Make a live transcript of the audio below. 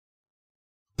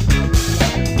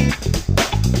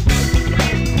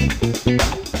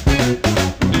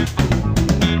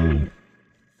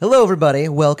everybody.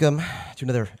 Welcome to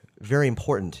another very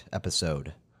important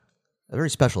episode, a very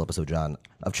special episode, John,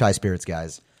 of Chai Spirits,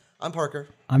 guys. I'm Parker.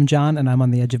 I'm John, and I'm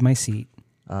on the edge of my seat.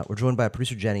 We're joined by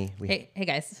producer Jenny. Hey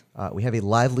guys. We have a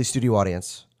lively studio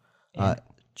audience.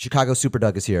 Chicago Super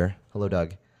Doug is here. Hello,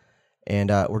 Doug. And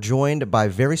we're joined by a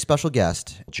very special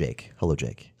guest, Jake. Hello,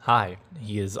 Jake. Hi.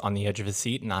 He is on the edge of his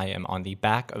seat, and I am on the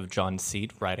back of John's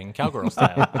seat, riding cowgirl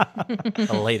style.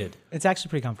 Elated. It's actually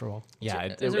pretty comfortable.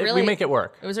 Yeah, We make it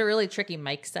work. It was a really tricky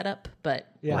mic setup, but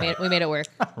Yeah. we made it work.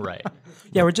 Right.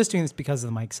 Yeah, we're just doing this because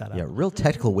of the mic setup. Yeah, real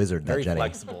technical wizard, that Very Jenny.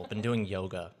 flexible. Been doing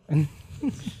yoga.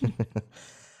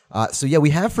 So we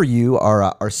have for you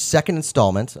our second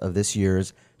installment of this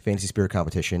year's Fantasy Spirit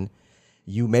competition.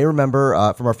 You may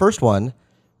remember from our first one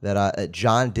that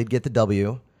John did get the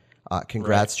W.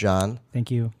 Congrats, Right. John.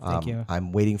 Thank you. Thank you.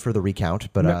 I'm waiting for the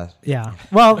recount, but Yeah.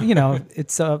 Well,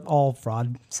 it's all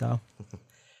fraud, so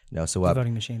no. So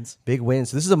voting machines. big win.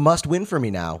 So this is a must win for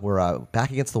me now. We're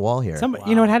back against the wall here.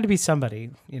 It had to be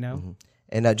somebody,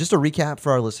 And just a recap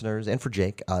for our listeners and for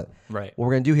Jake. Right. What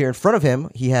we're going to do here in front of him,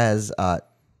 he has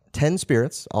 10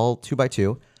 spirits, all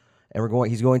 2x2, and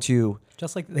he's going to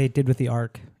Just like they did with the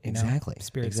Ark. Exactly.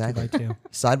 Spirits Exactly. 2x2.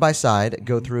 side by side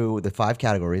go through the 5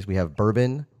 categories. We have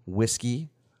bourbon, whiskey,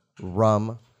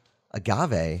 rum,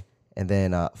 agave, and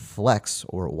then flex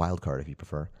or wild card if you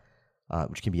prefer,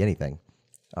 which can be anything.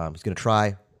 He's going to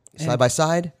try side by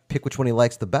side, pick which one he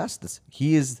likes the best.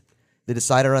 He is the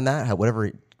decider on that.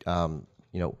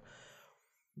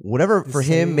 Whatever for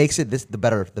him makes it the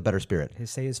better spirit. His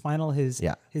say is final. His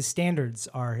standards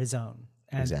are his own.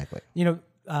 And, Exactly.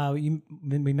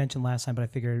 We mentioned last time, but I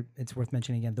figure it's worth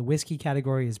mentioning again. The whiskey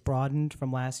category is broadened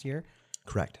from last year.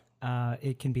 Correct.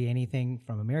 It can be anything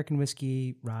from American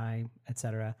whiskey, rye,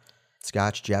 etc.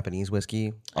 Scotch, Japanese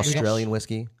whiskey, Australian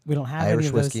whiskey. We don't have Irish any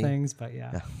of whiskey. those things, but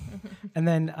yeah. And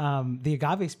then the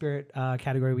agave spirit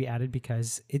category we added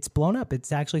because it's blown up.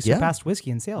 It's actually surpassed whiskey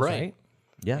in sales, right?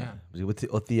 Yeah. With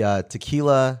the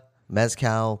tequila,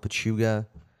 mezcal, pachuga,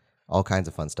 all kinds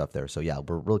of fun stuff there. So yeah,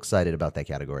 we're real excited about that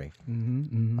category.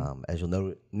 As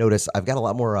you'll notice, I've got a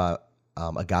lot more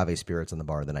agave spirits in the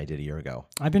bar than I did a year ago.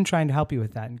 I've been trying to help you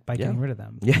with that by getting rid of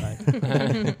them. Yeah.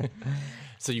 But,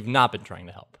 So you've not been trying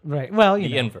to help. right. Well,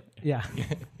 The invert. Yeah.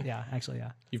 Yeah, actually,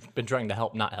 yeah. You've been trying to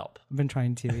help, not help. I've been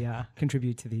trying to,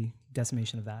 contribute to the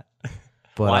decimation of that.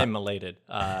 But Well, I'm elated.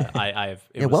 It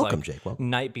was welcome, like Jake, welcome.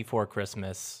 Night before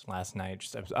Christmas last night.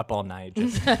 I was up all night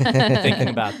just thinking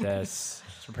about this,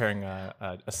 just preparing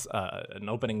an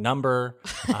opening number.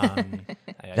 I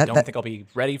don't think I'll be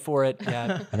ready for it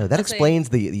yet. I know that explains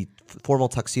the formal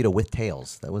tuxedo with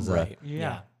tails. That was Right.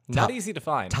 Yeah. Not easy to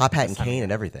find. top hat and this time of cane year.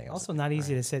 and everything. Also, not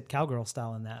easy to sit cowgirl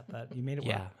style in that, but you made it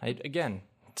work. Yeah. Again,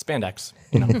 spandex.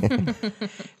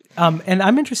 And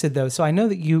I'm interested though. So I know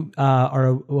that you are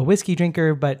a whiskey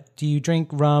drinker, but do you drink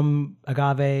rum,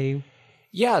 agave?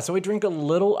 Yeah, so I drink a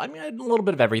little. I mean, a little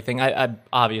bit of everything. I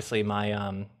obviously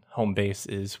my home base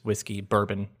is whiskey,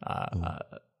 bourbon,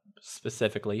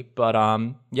 specifically. But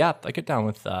yeah, I get down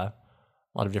with a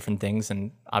lot of different things,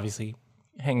 and obviously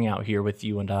hanging out here with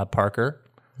you and Parker,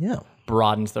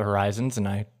 broadens the horizons, and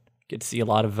I get to see a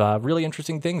lot of really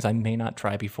interesting things I may not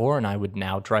try before, and I would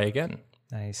now try again.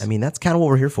 Nice. I mean, that's kind of what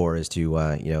we're here for, is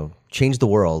to change the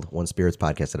world one spirits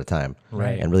podcast at a time,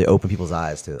 Right. And really open people's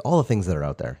eyes to all the things that are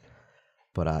out there.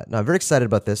 But no, I'm very excited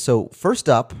about this. So first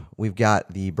up, we've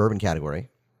got the bourbon category.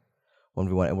 And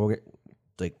we're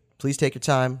please take your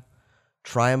time,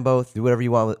 try them both, do whatever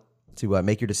you want to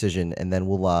make your decision, and then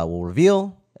we'll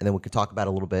reveal, and then we can talk about it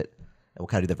a little bit, and we'll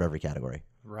kind of do that for every category.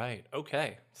 Right.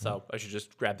 Okay. So I should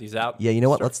just grab these out. Yeah, you know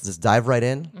what? Let's just dive right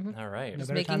in. All right.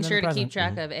 better Making time than sure the to keep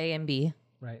present. track of A and B.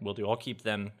 Right. We'll do. I'll keep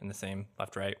them in the same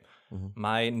left, right. Mm-hmm.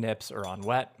 My nips are on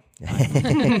wet.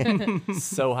 I'm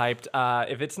so hyped.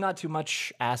 If it's not too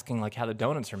much asking, like how the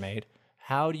donuts are made,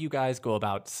 how do you guys go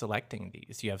about selecting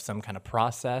these? Do you have some kind of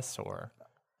process or?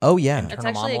 Oh yeah, That's Turn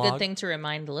 'em actually a on good log. thing to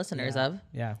remind the listeners of.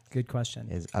 Yeah. Good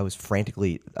question. I was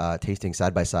frantically tasting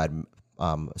side by side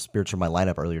spirits from my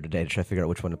lineup earlier today to try to figure out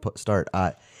which one to start.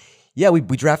 We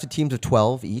drafted teams of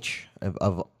 12 each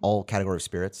of all category of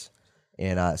spirits,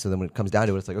 and so then when it comes down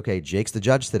to it, it's like, okay, Jake's the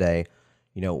judge today.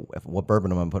 What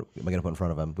bourbon am I going to put in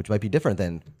front of him, which might be different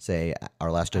than, say,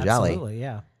 our last judge, Allie. Absolutely.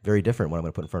 Yeah. Very different what I'm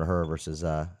going to put in front of her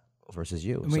versus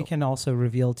you. And we can also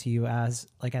reveal to you as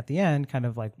like at the end, kind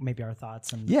of like maybe our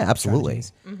thoughts and absolutely.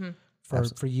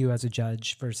 strategies for you as a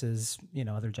judge versus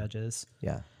other judges.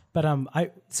 Yeah. But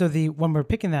when we're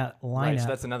picking that lineup, Right, so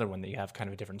that's another one that you have kind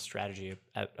of a different strategy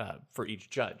for each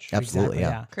judge. Absolutely,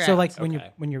 Exactly, yeah. So like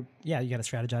Correct. when you got to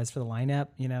strategize for the lineup,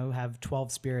 have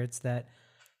 12 spirits that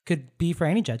could be for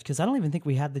any judge, because I don't even think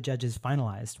we had the judges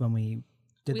finalized when we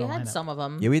did We the had lineup. some of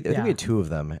them. Yeah, I think we had 2 of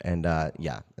them, and and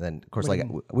then of course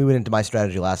we went into my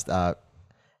strategy last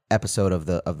episode of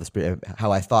the spirit,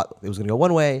 how I thought it was going to go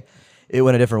one way, it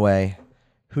went a different way.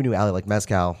 Who knew Allie liked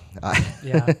mezcal?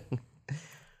 Yeah.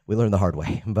 We learned the hard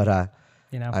way, but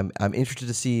I'm interested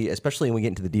to see, especially when we get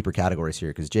into the deeper categories here,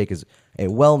 because Jake is a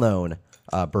well-known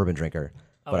bourbon drinker.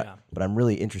 But I'm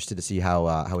really interested to see how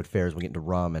it fares when we get into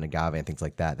rum and agave and things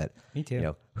like that. That Me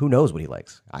too. Who knows what he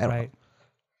likes? I don't know.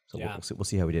 So we'll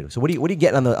see how we do. So what do you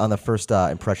get on the first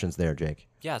impressions there, Jake?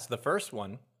 Yeah, so the first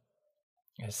one,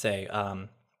 I say,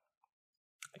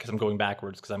 because I'm going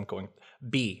backwards, because I'm going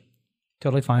B.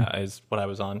 Totally fine. Is what I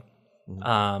was on.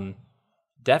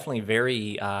 Definitely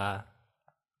very that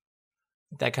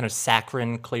kind of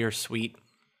saccharine, clear, sweet.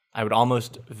 I would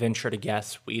almost venture to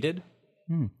guess wheated.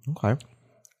 Okay.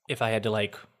 If I had to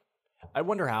I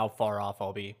wonder how far off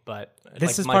I'll be, but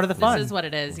This is part of the fun. This is what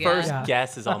it is. First Yeah.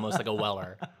 guess is almost like a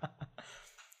Weller.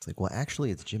 It's like, well,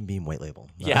 actually, it's Jim Beam White Label.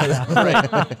 Yeah,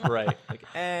 right.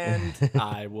 And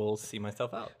I will see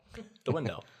myself out the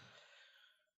window.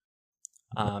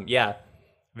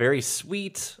 Very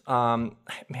sweet. Man,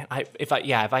 if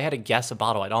I had to guess a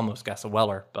bottle, I'd almost guess a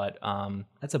Weller, but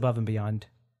That's above and beyond.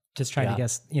 Just trying to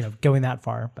guess, going that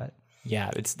far, but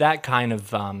yeah, it's that kind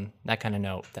of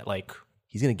note that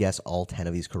He's going to guess all 10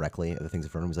 of these correctly. The things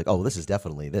in front of him. He's like, oh, this is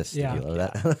definitely this. Yeah. Tequila,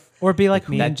 that. or be like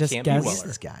me that and just can't be guess Weller.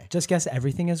 This guy. just guess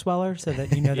everything is Weller, so that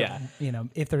that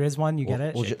if there is one, you get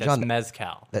it. well, that's John,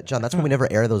 mezcal. John, that's when we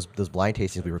never air those blind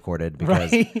tastings we recorded,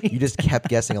 because Right. you just kept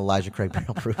guessing Elijah Craig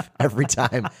Barrel Proof every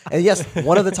time. And yes,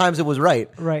 one of the times it was right.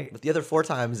 Right. But the other 4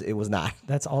 times it was not.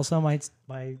 That's also my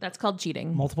That's called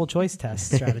cheating. multiple choice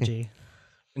test strategy.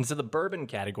 And so the bourbon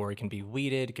category can be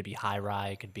wheated, it could be high rye,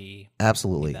 it could be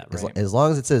Absolutely. that As, right. as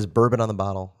long as it says bourbon on the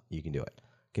bottle, you can do it.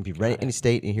 Can be any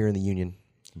state here in the union.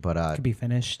 But Could be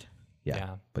finished.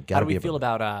 yeah. But How gotta do be we a feel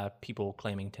bourbon. about people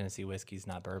claiming Tennessee whiskey's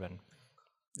not bourbon?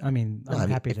 I mean, I'm I mean,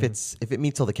 happy if to. if it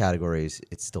meets all the categories,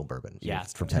 it's still bourbon. Yeah,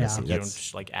 It's from Tennessee. You don't That's-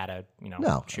 just add a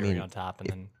No, cherry I mean, on top and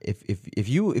then if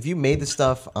you made the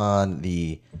stuff on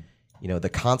the the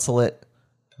consulate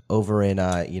over in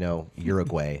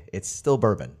Uruguay, it's still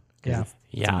bourbon. 'Cause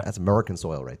Yeah. Yeah. that's American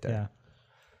soil right there. Yeah.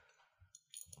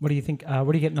 What do you think? What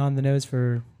are you getting on the nose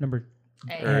for number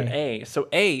or A. So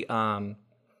A,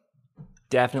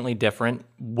 definitely different.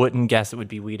 Wouldn't guess it would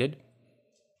be wheated.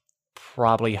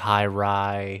 Probably high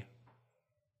rye.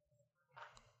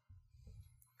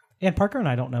 And Parker and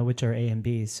I don't know which are A and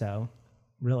B, so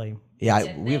really. Yeah,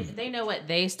 They know what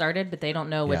they started, but they don't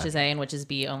know which Yeah. is A and which is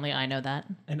B. Only I know that.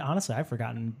 And honestly, I've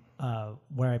forgotten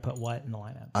where I put what in the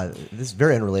lineup. this is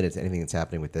very unrelated to anything that's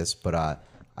happening with this, but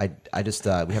I just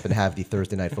we happen to have the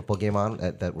Thursday night football game on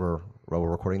that we're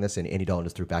recording this, and Andy Dalton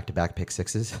just threw back-to-back pick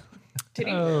sixes. Did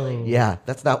he really? Yeah,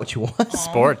 that's not what you want.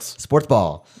 Sports. Sports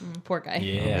ball. Poor guy.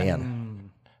 Yeah.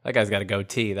 Man, That guy's got a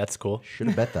goatee. That's cool. should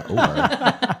have bet the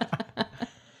over.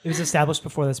 It was established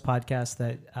before this podcast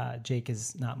that Jake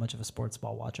is not much of a sports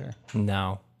ball watcher.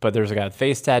 No. But there's a guy with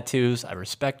face tattoos. I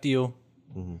respect you.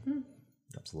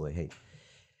 Absolutely. Hey,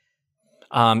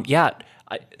 Yeah.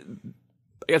 I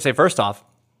gotta say, first off,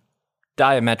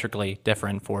 diametrically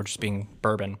different for just being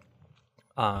bourbon.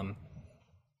 I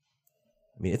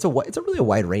mean, it's a really a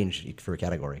wide range for a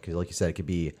category, because, like you said, it could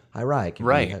be high rye, it could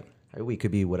Right. be high wheat,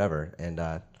 could be whatever,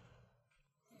 and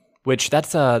Which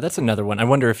that's another one. I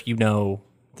wonder if you know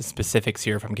the specifics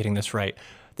here, if I'm getting this right.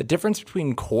 The difference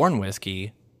between corn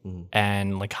whiskey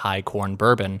and like high corn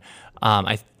bourbon.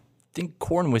 I think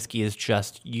corn whiskey is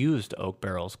just used oak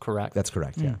barrels, correct? that's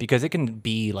correct. Yeah, Because it can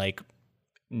be like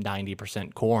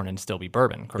 90% corn and still be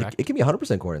bourbon, correct? it can be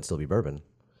 100% corn and still be bourbon.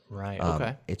 Right.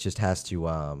 Okay. It just has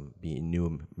to be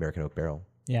new American oak barrel.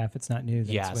 Yeah, if it's not new,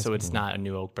 then Yeah, it's so whiskey. it's not a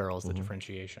new oak barrel is the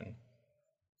differentiation.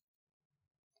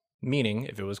 Meaning,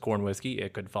 if it was corn whiskey,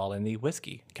 it could fall in the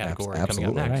whiskey category coming up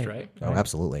absolutely. next, Right. right? Oh,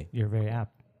 absolutely. You're very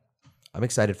apt. I'm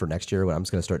excited for next year when I'm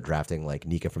just going to start drafting like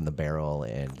Nika from the barrel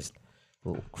and just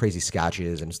little crazy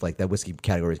scotches, and just like that whiskey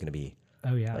category is going to be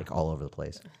Oh yeah. like all over the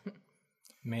place.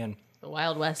 Man, The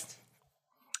Wild West.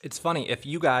 it's funny if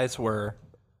you guys were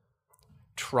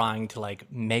trying to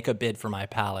like make a bid for my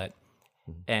palate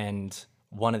and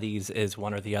one of these is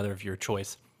one or the other of your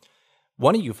choice,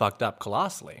 one of you fucked up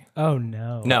colossally. Oh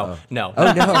no. No. Oh no!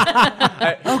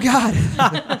 Oh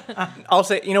god! I'll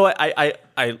say, you know what? I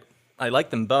like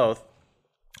them both.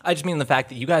 I just mean the fact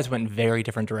that you guys went very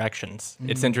different directions.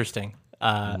 It's interesting.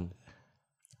 Yeah,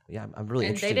 Yeah, I'm really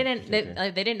And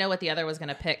interested. they didn't know what the other was going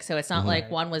to pick, so it's not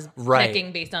like one was Right.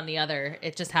 picking based on the other.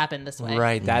 It just happened this way.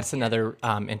 Right. That's another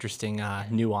interesting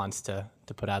nuance to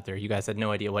put out there. You guys had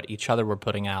no idea what each other were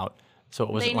putting out, so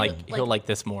it wasn't They knew, like he'll like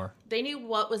this more. They knew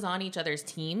what was on each other's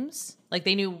teams. Like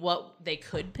they knew what they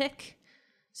could pick,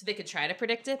 so they could try to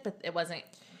predict it, but it wasn't.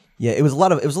 Yeah, it was a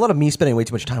lot of me spending way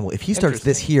too much time. Well, if he starts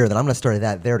this here, then I'm going to start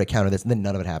that there to counter this, and then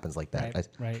none of it happens like that.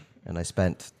 Right. And I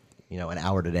spent an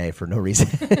hour today for no reason,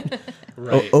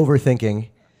 Right. overthinking.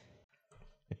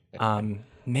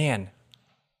 Man,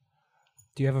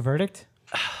 Do you have a verdict?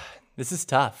 this is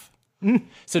tough.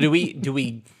 So do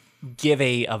we give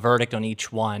a verdict on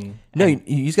each one? No,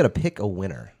 you just got to pick a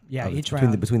winner. Yeah, each between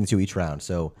round. between the two each round.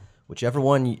 So whichever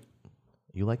one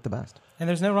you like the best, And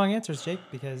there's no wrong answers, Jake,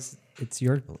 because it's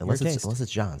your taste. unless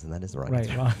it's John's, and that is the right Right,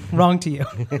 answer. wrong to you.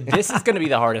 This is going to be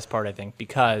the hardest part, I think,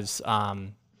 because I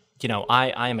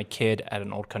am a kid at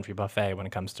an old country buffet when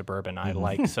it comes to bourbon. I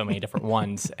like so many different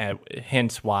ones,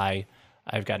 hence why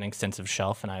I've got an extensive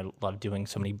shelf, and I love doing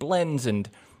so many blends. And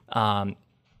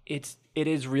it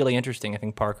is really interesting. I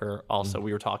think Parker also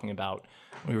we were talking about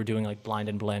we were doing like blind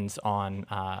and blends on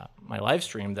my live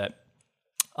stream that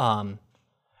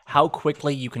how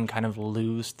quickly you can kind of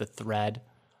lose the thread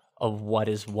of what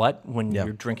is what when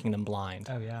you're drinking them blind.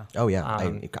 Oh, yeah. Oh yeah,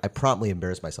 I promptly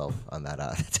embarrassed myself on that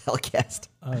telecast.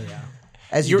 Oh, yeah.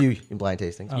 As you do in blind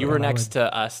tastings. You were next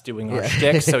to us doing our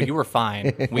shtick, so you were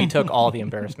fine. We took all the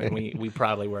embarrassment. We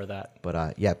proudly wear that.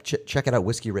 But check it out.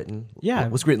 Whiskey Written. Yeah.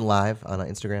 Whiskey Written live on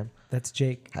Instagram. That's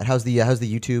Jake. How's the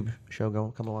YouTube show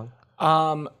coming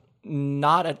along?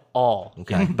 Not at all.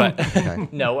 Okay.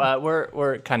 But no,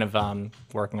 we're kind of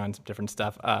working on some different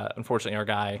stuff. Unfortunately, our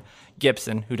guy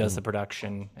Gibson, who does the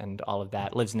production and all of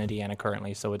that, lives in Indiana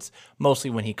currently. So it's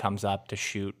mostly when he comes up to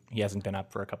shoot. He hasn't been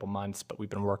up for a couple months, but we've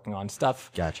been working on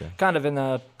stuff. Gotcha. Kind of in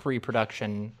the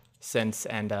pre-production sense,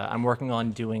 and I'm working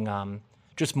on doing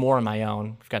just more on my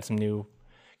own. I've got some new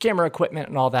camera equipment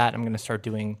and all that. I'm going to start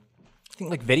doing, I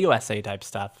think, like video essay type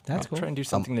stuff. That's cool. Try and do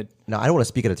something that. Now I don't want to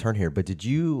speak out of turn here, but did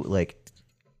you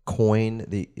coin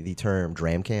the term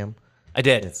dram cam? I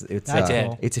did. It's That's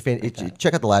cool.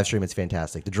 Check out the live stream. It's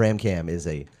fantastic. The dram cam is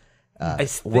a I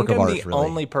think work of I'm art. the Really.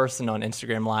 only person on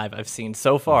Instagram Live I've seen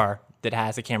so far that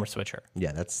has a camera switcher.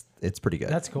 Yeah, it's pretty good.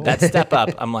 That's cool. That step up,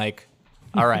 I'm like,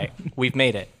 all right, we've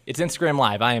made it. It's Instagram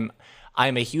Live. I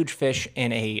am a huge fish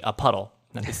in a puddle.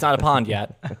 It's not a pond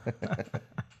yet.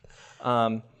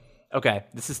 Okay,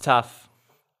 this is tough.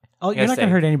 Oh, you're not going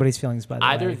to hurt anybody's feelings, by the way.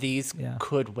 Either of these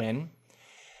could win.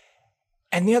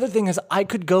 And the other thing is I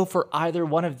could go for either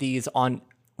one of these on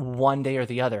one day or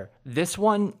the other. This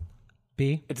one,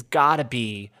 B? it's got to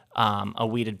be a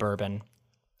wheated bourbon.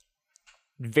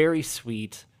 Very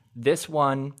sweet. This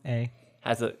one A.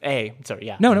 has a. Sorry,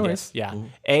 yeah. No yes, worries. Yeah.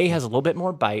 A has a little bit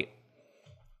more bite.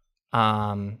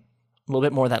 A little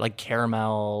bit more of that like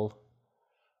caramel.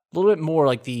 A little bit more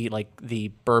like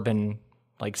the bourbon,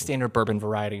 like standard bourbon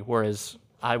variety. Whereas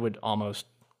I would almost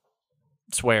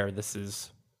swear this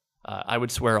is. I would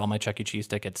swear all my Chuck E. Cheese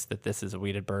tickets that this is a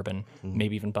wheated bourbon,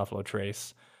 maybe even Buffalo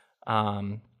Trace,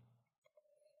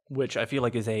 which I feel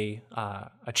like is a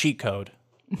cheat code.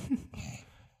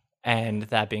 And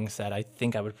that being said, I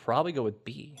think I would probably go with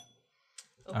B.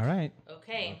 All right.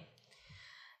 Okay.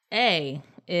 A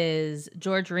is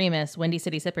George Remus, Windy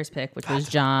City Sippers pick, which was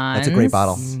John's. That's a great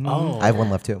bottle. Oh, I have one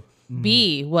left too.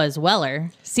 B was Weller,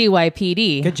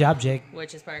 CYPD, Good job, Jake.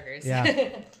 which is Parker's. Yeah.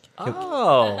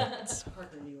 Oh.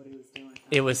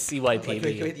 It was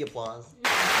CYPD. the applause?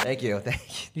 Thank you.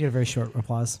 You get a very short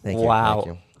applause. Thank you. Wow.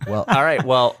 Thank you. Well, All right.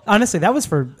 Well, Honestly, that was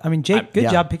for, Jake, good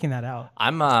yeah. job picking that out.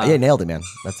 I'm. yeah, nailed it, man.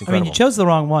 That's I incredible. mean, you chose the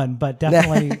wrong one, but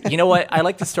definitely. You know what? I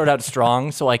like to start out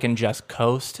strong so I can just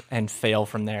coast and fail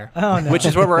from there. Oh, no. Which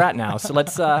is where we're at now. So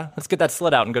let's get that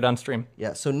slit out and go downstream.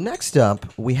 Yeah, so next up,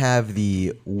 we have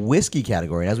the whiskey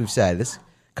category. And as we've said, this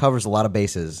covers a lot of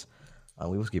bases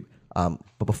on whiskey.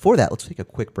 But before that, let's take a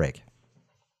quick break.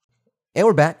 And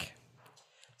we're back.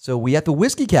 So we at the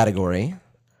whiskey category.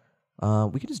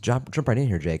 We can just jump right in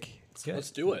here, Jake.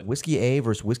 Let's do it. Whiskey A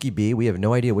versus whiskey B. We have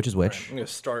no idea which is which. I'm going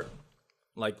to start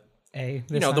like, A.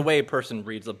 the way a person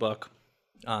reads a book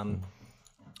that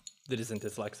isn't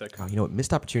dyslexic. Oh, you know what?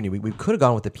 Missed opportunity. We could have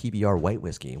gone with the PBR white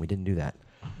whiskey, and we didn't do that.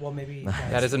 Well, maybe.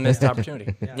 That is a missed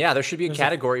opportunity. Yeah, there should be a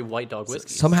category white dog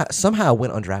whiskey. Somehow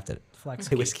went undrafted.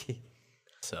 Flex. Whiskey.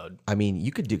 So I mean,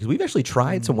 you could do, because we've actually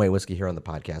tried some white whiskey here on the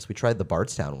podcast. We tried the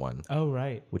Bardstown one, Oh,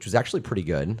 right. which was actually pretty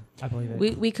good. I believe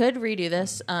it. We could redo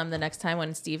this the next time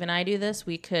when Steve and I do this.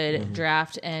 We could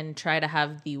draft and try to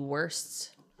have the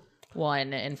worst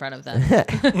one in front of them.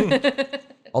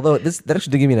 Although that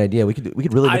actually did give me an idea. We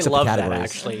could really mix up the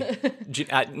categories. That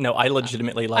actually. No, I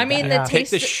legitimately love I mean, that. the Take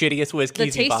the taster- shittiest whiskey.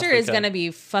 The taster is going to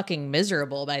be fucking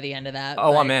miserable by the end of that.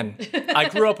 Oh, but- I'm in. I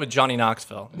grew up with Johnny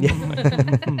Knoxville.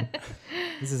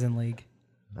 This is in league.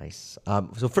 Nice.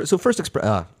 So first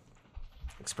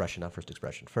expression, not first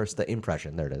expression. First the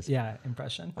impression. There it is. Yeah,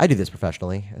 impression. I do this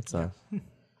professionally. It's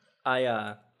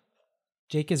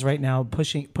Jake is right now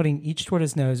putting each toward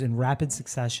his nose in rapid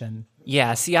succession.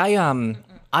 Yeah, see,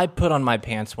 I put on my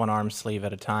pants one arm sleeve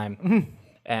at a time,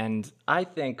 and I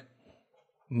think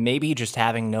maybe just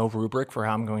having no rubric for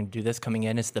how I'm going to do this coming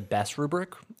in is the best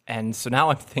rubric. And so now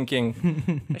I'm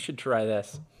thinking I should try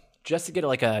this just to get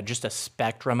just a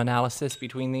spectrum analysis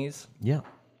between these. yeah.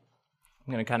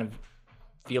 I'm going to kind of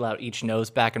feel out each nose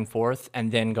back and forth,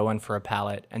 and then go in for a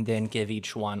palate, and then give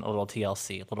each one a little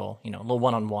TLC, a little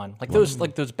one-on-one, like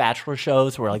those Bachelor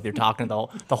shows where they're talking to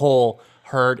the whole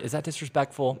herd. Is that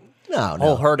disrespectful? No.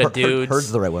 Whole herd of dudes.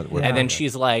 Herd's the right word. And then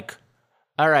she's like,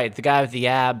 "All right, the guy with the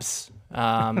abs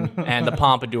and the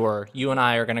pompadour, you and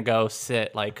I are gonna go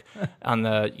sit on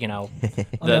the On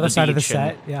the other side of the beach,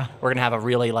 set. and Yeah. we're gonna have a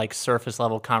really surface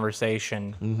level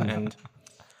conversation and."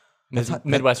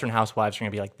 Midwestern housewives are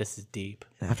going to be like, this is deep.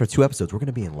 After 2 episodes, we're going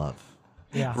to be in love.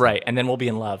 Yeah. Right, and then we'll be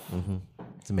in love.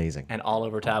 It's amazing. And all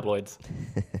over tabloids.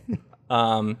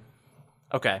 Okay.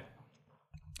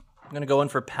 I'm going to go in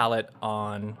for palate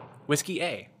on Whiskey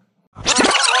A.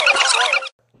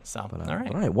 So, all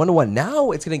right. All right, 1-1.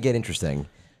 Now it's going to get interesting.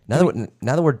 Now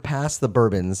that we're past the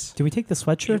bourbons. Do we take the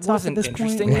sweatshirts It off at wasn't this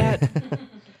interesting point? yet.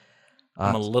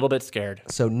 I'm a little bit scared.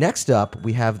 So next up,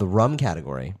 we have the rum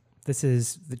category. This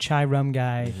is the chai rum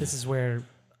guy. This is where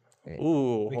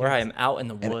Ooh, where I am out in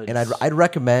the woods. And I'd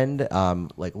recommend a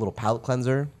little palate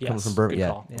cleanser coming yes, from bourbon. good Yeah.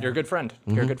 call. You're a good friend.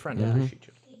 You're a good friend. I appreciate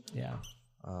you. yeah.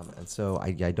 And so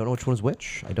I don't know which one's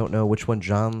which. I don't know which one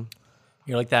John.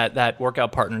 You're like that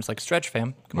workout partner's like, stretch,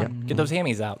 fam. Come on, get those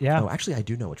hammies out. Yeah. Oh, actually, I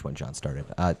do know which one John started.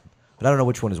 But I don't know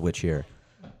which one is which here.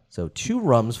 So 2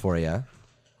 rums for you.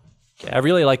 I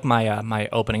really like my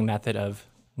opening method of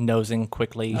nosing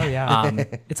quickly. Oh yeah.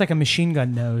 It's like a machine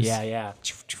gun nose. Yeah.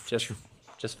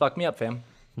 Just fuck me up, fam.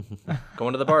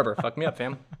 Going to the barber. Fuck me up,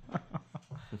 fam.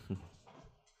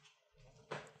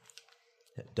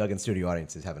 Doug in studio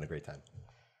audience is having a great time.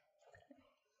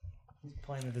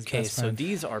 Playing with his Okay, best so friend.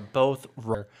 these are both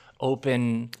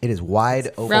open It is wide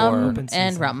open. Rum Open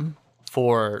and season. rum.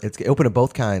 for It's open to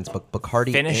both kinds, but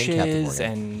Bacardi finishes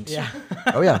and Captain Morgan.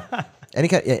 and Oh yeah, any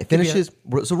kind. Yeah, finishes.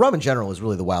 So rum in general is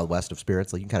really the wild west of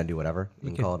spirits. Like you can kind of do whatever. You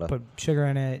can call it a. Put sugar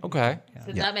in it. okay.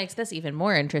 So that makes this even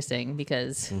more interesting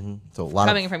because So a lot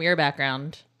coming of. from your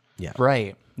background. Yeah.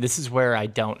 Right. This is where I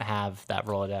don't have that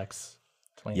Rolodex.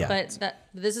 Yeah. But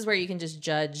this is where you can just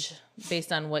judge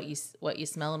based on what you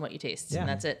smell and what you taste, Yeah. and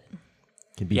that's it.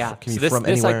 Can be. Yeah. Can So be from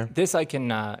anywhere. this I can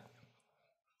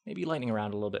maybe lightning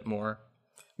around a little bit more.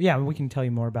 Yeah, we can tell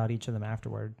you more about each of them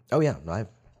afterward. Oh yeah, no,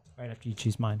 Right after you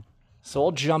choose mine. So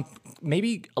I'll jump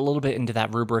maybe a little bit into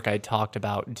that rubric I talked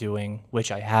about doing,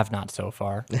 which I have not so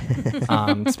far.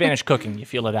 Spanish cooking, you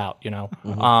feel it out,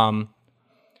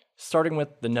 Starting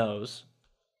with the nose.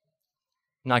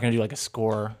 I'm not going to do like a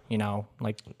score,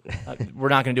 we're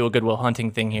not going to do a Goodwill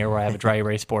Hunting thing here where I have a dry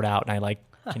erase board out and I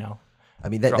I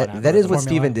mean Drawn out that is what formula.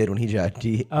 Steven did when he judged.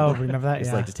 Oh, remember that? It's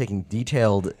Yeah. like just taking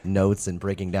detailed notes and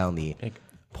breaking down the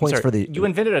points Sorry, for the. you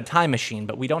invented a time machine,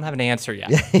 but we don't have an answer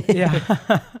yet.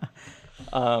 yeah.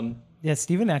 Yeah,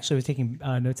 Steven actually was taking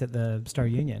notes at the Star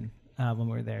Union when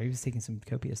we were there. He was taking some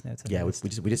copious notes. Yeah, we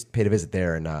just paid a visit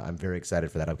there, and I'm very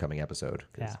excited for that upcoming episode.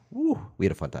 'Cause, Yeah. woo, we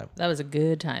had a fun time. That was a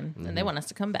good time, and they want us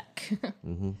to come back.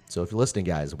 So if you're listening,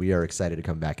 guys, we are excited to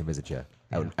come back and visit you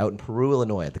out in Peru,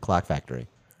 Illinois, at the Clock Factory.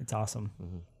 It's awesome.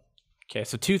 Okay,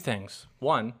 so 2 things.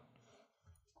 1,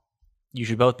 you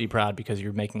should both be proud because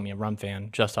you're making me a rum fan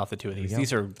just off the 2 of these.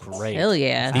 These are great. Hell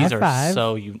yeah. These High are five.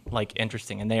 so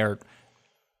interesting, and they are.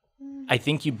 I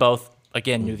think you both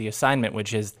again knew the assignment,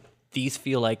 which is these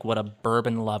feel like what a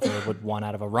bourbon lover would want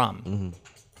out of a rum.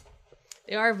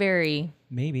 They are very.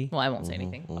 Maybe. Well, I won't say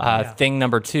anything. Thing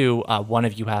number 2, one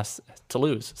of you has to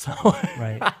lose. So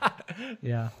Right.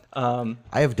 Yeah. I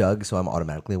have Doug, so I'm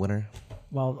automatically a winner.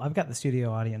 Well, I've got the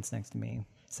studio audience next to me,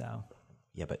 so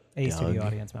Yeah, but a Doug, studio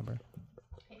audience member.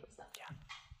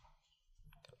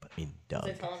 But I mean,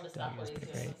 Doug. Tell him to stop what he's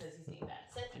doing.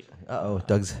 Uh-oh,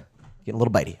 Doug's getting a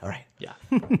little bitey. All right. yeah,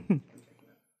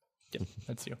 yep,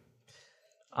 that's you.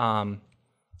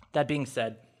 That being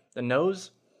said, the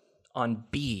nose on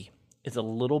B is a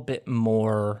little bit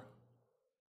more.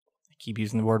 I keep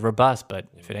using the word robust, but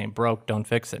if it ain't broke, don't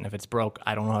fix it. And if it's broke,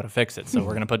 I don't know how to fix it. So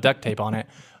we're gonna put duct tape on it.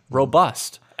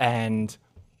 Robust and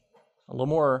a little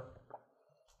more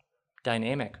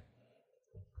dynamic.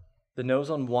 The nose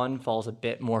on one falls a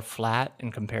bit more flat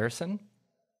in comparison.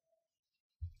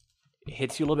 It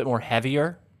hits you a little bit more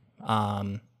heavier.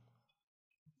 A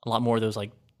lot more of those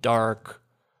like dark,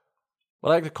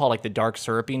 what I like to call like the dark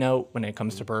syrupy note when it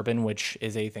comes to bourbon, which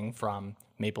is anything from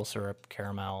maple syrup,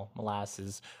 caramel,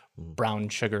 molasses, brown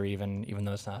sugar, even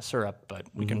though it's not syrup, but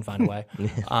we can find a way.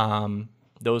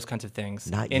 Those kinds of things.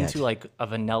 Not into yet. like a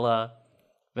vanilla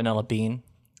bean.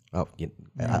 Oh,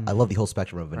 I love the whole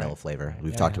spectrum of vanilla flavor.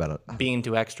 We've talked about it. Bean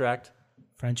to extract.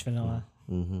 French vanilla.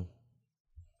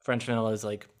 French vanilla is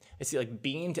like, I see like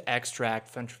bean to extract.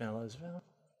 French vanilla is,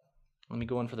 let me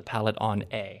go in for the palate on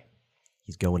A.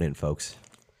 He's going in, folks.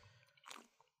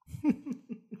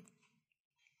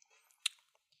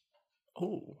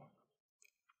 Oh.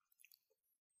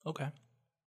 Okay.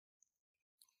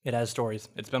 It has stories.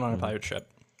 It's been on a pirate ship.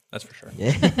 That's for sure.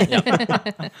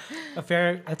 That's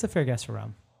a fair guess for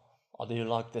rum. I'll do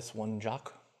like this one,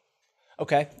 Jock.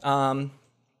 Okay.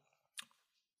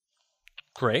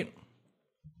 Great.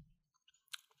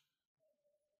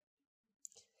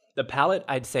 The palate,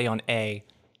 I'd say on A,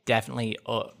 definitely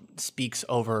speaks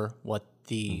over what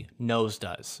the nose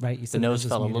does. Right, you The said nose the nose is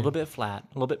felt a muted. little bit flat,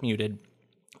 a little bit muted,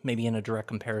 maybe in a direct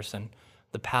comparison.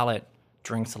 The palate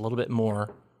drinks a little bit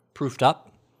more proofed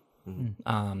up,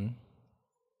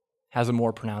 has a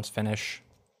more pronounced finish,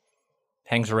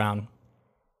 hangs around.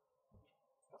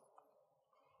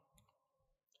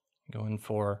 Going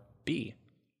for B.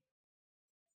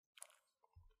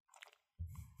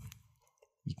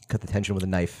 You can cut the tension with a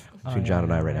knife between John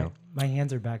and I right now. My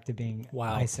hands are back to being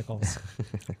Wow. icicles.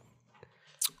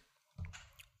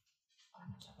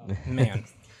 Man.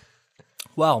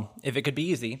 Well, if it could be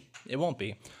easy, it won't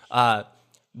be.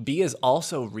 B is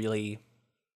also really,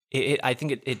 I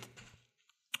think it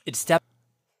steps.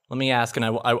 Let me ask, and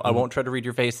I won't try to read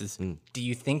your faces. Do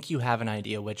you think you have an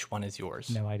idea which one is yours?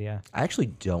 No idea. I actually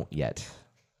don't yet.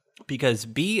 Because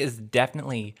B is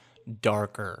definitely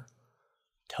darker,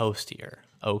 toastier,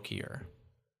 oakier.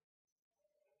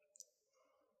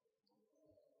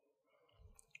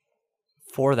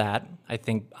 For that, I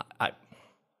think I'm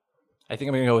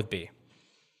going to go with B.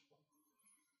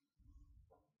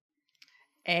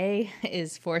 A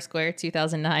is Foursquare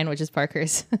 2009, which is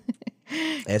Parker's.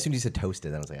 As soon as you said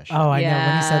toasted, then I was like, oh, shit. Oh, I know.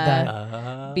 When he said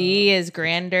that. B is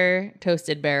Grander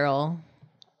Toasted Barrel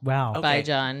Wow. by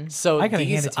John. So I gotta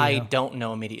hand these it to you, I though. don't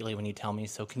know immediately when you tell me.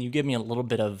 So can you give me a little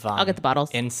bit of I'll get the bottles.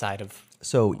 insight of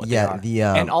So, what they yeah, are? the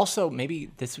and also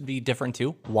maybe this would be different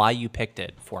too. Why you picked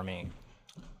it for me,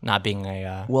 not being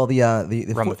a well, the rum the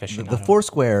aficionado.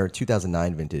 Foursquare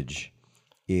 2009 vintage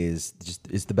is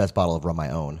the best bottle of rum I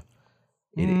own.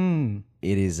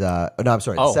 It is no, I'm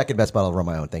sorry, the Oh. second best bottle of rum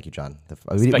I own. Thank you, John.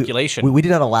 Speculation. We did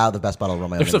not allow the best bottle of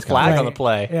rum I own. There's in a this flag contest. on the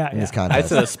play. Yeah. In this yeah. I contest.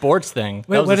 said a sports thing.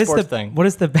 Wait, That was what a is sports the thing. what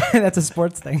is the that's a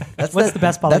sports thing. What's that- the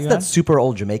best bottle That's you that have? super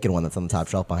old Jamaican one that's on the top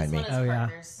shelf behind me. Oh yeah.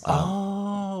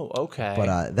 Oh, okay.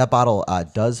 But that bottle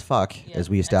does fuck, as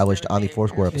we established on the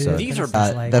Foursquare episode. These are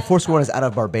like- the Foursquare one is out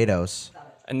of Barbados,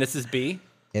 and this is B.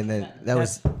 and then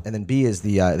and then B is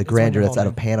the Grandeur you're that's out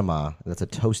of holding. Panama. That's a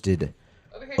toasted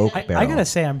oak barrel. I gotta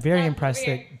say, I'm very impressed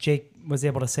that Jake was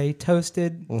able to say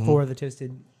toasted for the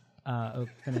toasted oak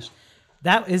finish.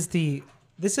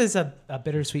 This is a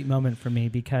bittersweet moment for me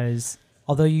because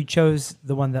although you chose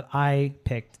the one that I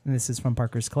picked, and this is from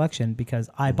Parker's collection because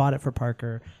I bought it for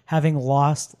Parker, having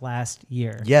lost last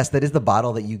year. Yes, that is the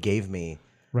bottle that you gave me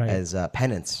Right. as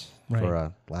penance Right.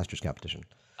 for last year's competition.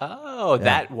 Oh,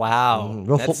 that wow.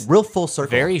 That's Real full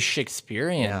circle. very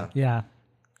Shakespearean. Yeah.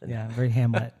 Yeah, very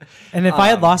Hamlet. And if I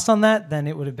had lost on that, then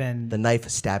it would have been The knife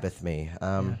stabbeth me.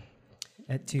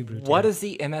 at 2 Brute. What does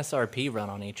the MSRP run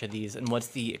on each of these, and what's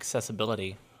the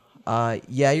accessibility? Yeah,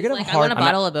 you're gonna Like, have I want a hard.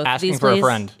 bottle of both of Asking these, for please. a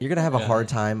friend. You're gonna have a hard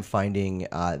time finding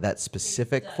that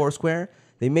specific Foursquare.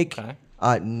 They make Okay.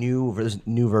 new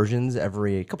versions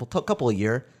every couple a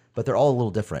year, but they're all a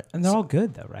little different. And they're all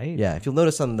good though, right? Yeah, if you'll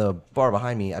notice on the bar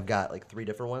behind me, I've got like 3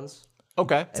 different ones.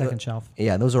 Okay. Second shelf.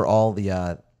 Yeah, and those are all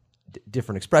the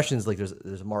different expressions. Like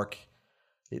there's a mark.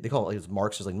 They call it like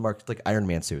marks. There's like marked like Iron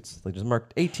Man suits. Like there's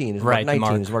marked 18. There's Right, marked the 19.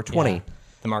 mark, There's marked 20. yeah.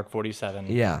 The Mark 47.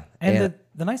 Yeah, And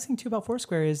the nice thing too about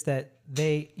Foursquare is that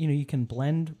you can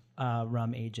blend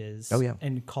rum ages. Oh, yeah.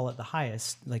 And call it the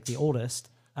highest, like the oldest.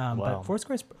 Wow. But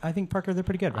Foursquare's, I think Parker, they're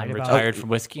pretty good, right? I'm retired from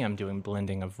whiskey. I'm doing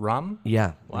blending of rum.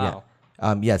 yeah. Wow.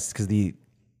 Yeah. Yes, because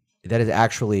that is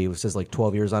actually it says like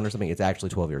 12 years on or something. It's actually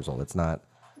 12 years old. It's not.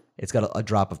 It's got a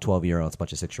drop of 12 year on. It's a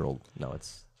bunch of 6-year-old. No,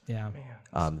 it's Yeah.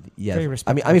 yeah. Very I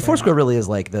respectful mean, brand. Foursquare really is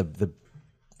like the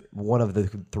one of the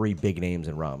 3 big names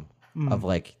in rum of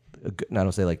like I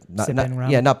don't say like not Sipping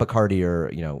rum? not Bacardi or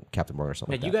Captain Morgan or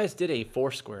something. Now, like you that. guys did a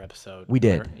Foursquare episode. We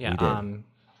did. where- Yeah. We did.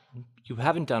 You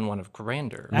haven't done one of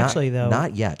Grander. Actually, though,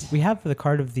 not yet. We have the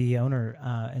card of the owner,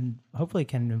 and hopefully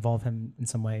can involve him in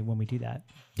some way when we do that.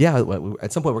 Yeah,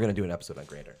 at some point we're going to do an episode on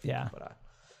Grander. Yeah.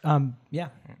 But, Yeah.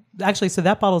 Actually, so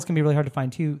that bottle is going to be really hard to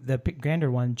find too, the Grander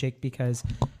one, Jake, because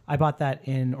I bought that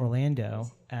in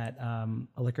Orlando at a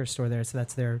liquor store there. So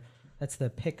that's the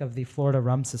pick of the Florida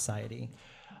Rum Society.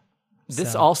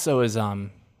 This So- also is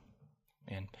man.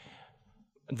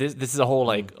 This is a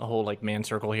whole man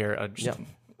circle here.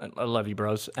 I love you,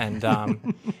 bros, and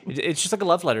it's just like a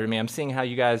love letter to me. I'm seeing how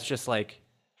you guys just like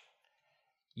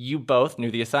you both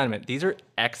knew the assignment. These are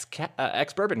ex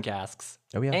bourbon casks.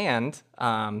 Oh, yeah. And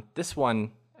this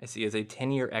one I see is a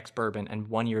 10-year ex bourbon and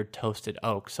 1-year toasted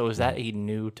oak. So is that a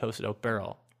new toasted oak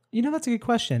barrel? That's a good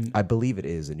question. I believe it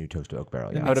is a new toasted oak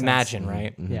barrel. Yeah. I would imagine,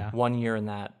 right? Yeah. 1 year in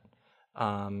that,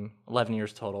 11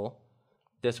 years total.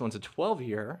 This one's a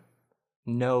 12-year,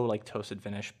 no like toasted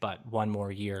finish, but 1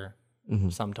 more year,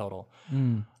 sum total.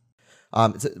 Real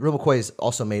McCoy is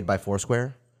also made by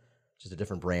Foursquare, just a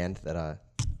different brand that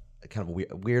kind of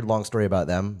a weird long story about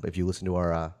them. If you listen to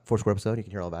our Foursquare episode, you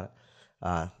can hear all about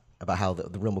it, about how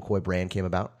the Real McCoy brand came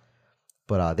about.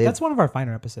 But That's one of our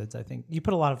finer episodes, I think. You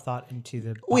put a lot of thought into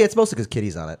the... yeah, it's mostly because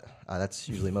Kitty's on it. That's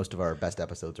usually most of our best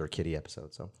episodes are Kitty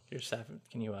episodes. So Here, Seth,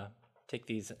 can you take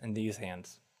these in these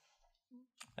hands?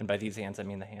 And by these hands, I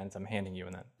mean the hands I'm handing you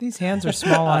in that. These hands are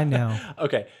small, I know.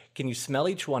 Okay, can you smell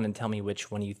each one and tell me which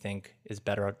one you think is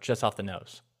better just off the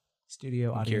nose?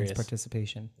 Studio audience curious.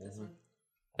 participation.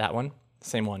 That one?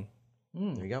 Same one.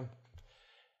 there you go.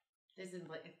 This is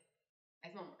like, I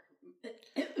smell more.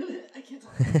 I can't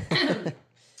talk.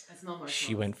 I smell more.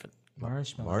 She went for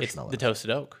Marshmallow. it's Marshmallow. the toasted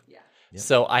oak. Yeah.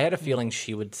 So I had a feeling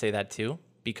she would say that too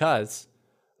because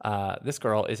this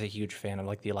girl is a huge fan of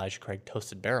like the Elijah Craig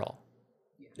toasted barrel,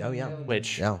 Oh yeah.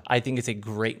 which Yeah. I think is a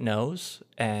great nose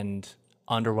and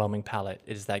underwhelming palate.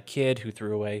 It is that kid who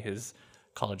threw away his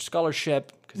college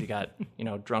scholarship because he got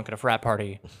drunk at a frat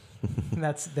party.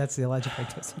 That's the Elijah Craig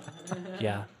toast.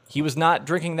 Yeah, he was not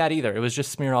drinking that either. It was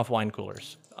just Smirnoff wine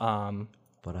coolers.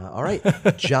 But all right,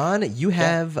 John, you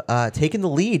have taken the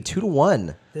lead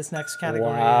 2-1. This next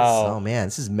category Oh man,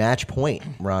 this is match point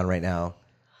we're on right now.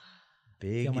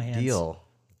 Feel my Big hands. deal.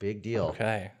 Big deal.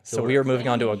 Okay, so we are moving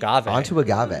on to agave. Onto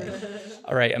agave.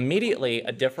 All right, immediately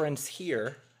a difference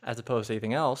here as opposed to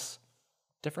anything else.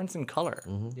 Difference in color.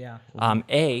 is. Yeah.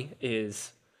 A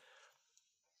is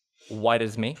white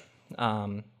as me,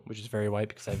 which is very white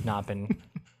because I've not been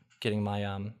getting my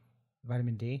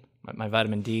Vitamin D. my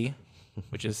vitamin D,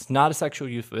 which is not a sexual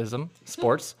euphemism,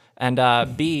 sports. And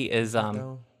B is a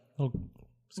Little-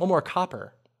 little more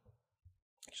copper.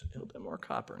 Actually, a little bit more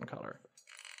copper in color.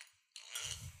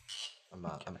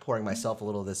 I'm pouring myself a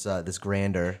little of this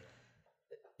Grander.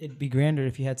 It'd be grander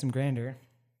if you had some grander.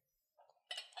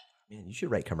 Man, you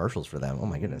should write commercials for them. Oh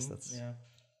my goodness, that's Yeah.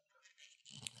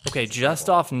 Okay, just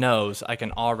off nose, I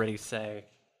can already say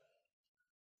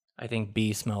I think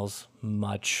B smells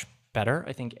much better.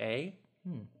 I think A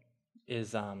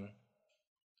is I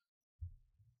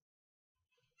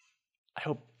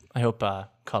hope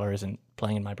color isn't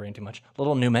playing in my brain too much. A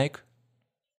little new make.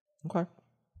 okay.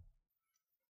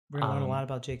 We're gonna learn a lot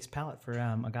about Jake's palate for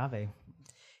agave.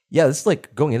 Yeah, this is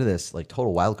like going into this like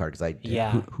total wild card because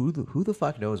Yeah. who the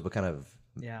fuck knows what kind of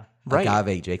Yeah. Right.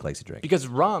 agave Jake likes to drink. Because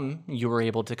rum, you were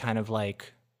able to kind of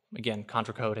like again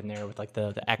contra code in there with like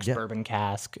the ex bourbon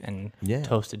cask and Yeah.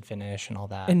 toasted finish and all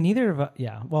that. And neither of us,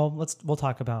 yeah. Well, we'll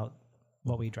talk about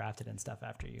what we drafted and stuff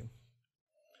after you.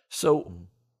 So,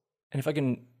 and if I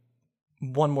can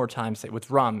one more time say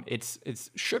with rum, it's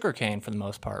sugar cane for the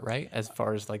most part, right? As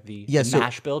far as like the Yeah, so-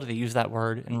 mash bill, do they use that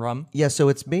word in rum? Yeah, so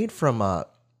it's made from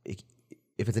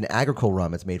if it's an agricole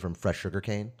rum, it's made from fresh sugar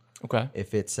cane. Okay.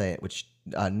 If it's a which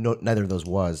neither of those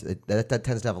was, that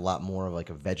tends to have a lot more of like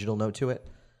a vegetal note to it.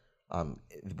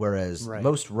 Whereas Right.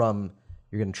 most rum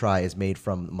you're going to try is made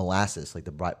from molasses, like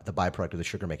the byproduct of the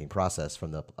sugar making process from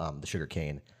the sugar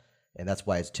cane, and that's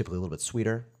why it's typically a little bit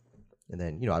sweeter. And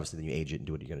then obviously then you age it and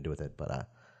do what you're going to do with it. But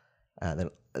then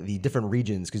the different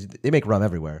regions, because they make rum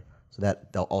everywhere, so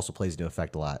that also plays into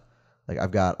effect a lot. Like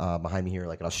I've got behind me here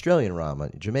like an Australian rum, a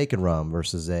Jamaican rum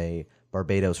versus a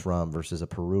Barbados rum versus a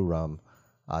Peru rum.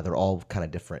 They're all kind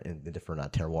of different in the different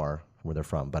terroir from where they're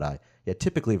from. But yeah,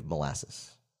 typically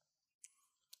molasses.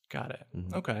 Got it.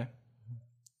 Okay.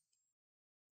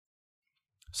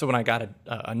 So when I got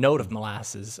a note of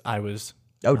molasses, I was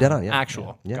Dead on, yeah.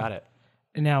 actual. Yeah. Got it.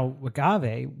 And now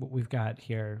agave, what we've got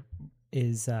here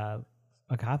is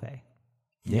agave.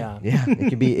 Yeah. Yeah,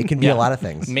 it can be a lot of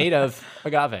things. Made of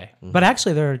agave. But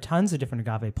actually, there are tons of different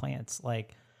agave plants,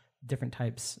 like different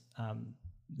types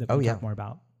that we talk more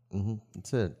about.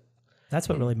 That's it. That's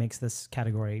what really makes this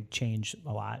category change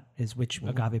a lot, is which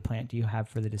agave plant do you have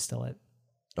for the distillate?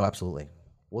 Oh, absolutely.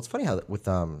 Well, it's funny how with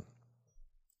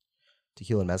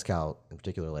tequila and mezcal in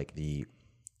particular, like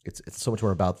it's so much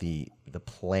more about the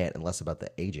plant and less about the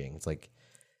aging. It's like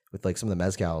with like some of the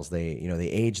mezcals, they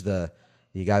age the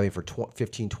agave for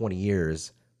 15, 20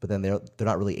 years, but then they're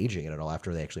not really aging it at all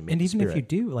after they actually make. And the even spirit. if you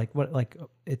do, like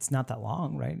it's not that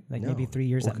long, right? Like maybe 3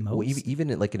 years at most. Well,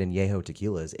 even like an añejo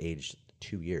tequila is aged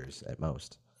 2 years at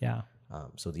most. Yeah.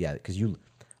 So yeah, because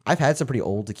I've had some pretty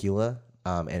old tequila,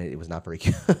 and it was not very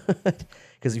good.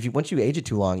 Because once you age it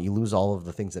too long, you lose all of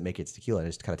the things that make it tequila, and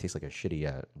it just kind of tastes like a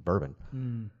shitty bourbon.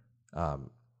 Because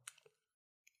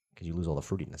you lose all the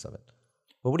fruitiness of it.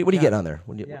 Well, what are you getting on there?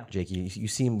 Jake, you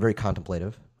seem very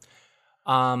contemplative.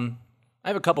 I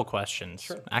have a couple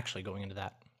questions, actually, going into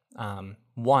that.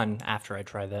 One, after I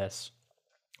try this.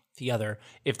 The other,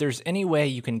 if there's any way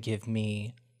you can give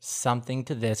me something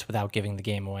to this without giving the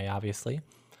game away, obviously.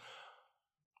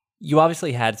 You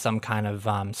obviously had some kind of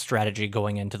strategy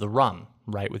going into the rum,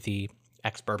 right, with the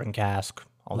ex-bourbon cask,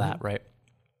 all that, right?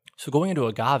 So going into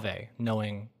agave,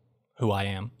 knowing who I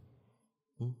am,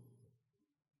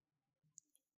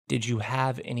 did you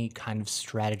have any kind of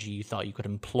strategy you thought you could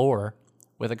employ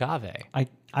with agave?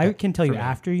 I can tell you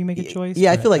after you make a choice.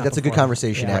 Yeah, I but feel like not that's a good before.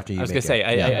 conversation after you. I was make gonna say,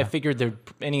 it. I figured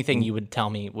anything you would tell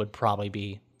me would probably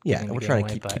be. Yeah, giving and we're the trying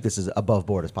game to away, keep this as above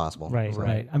board as possible.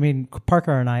 Right. I mean,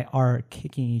 Parker and I are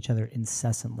kicking each other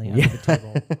incessantly under the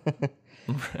table.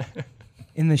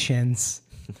 In the shins.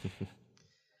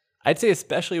 I'd say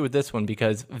especially with this one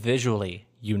because visually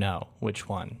you know which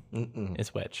one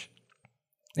is which.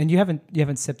 And you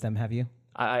haven't sipped them, have you?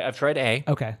 I've tried A.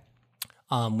 Okay.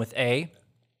 With A.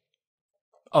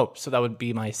 Oh, so that would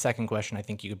be my second question. I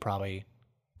think you could probably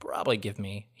give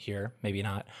me here, maybe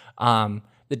not.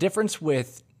 The difference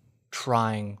with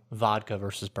trying vodka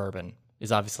versus bourbon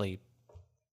is obviously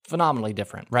phenomenally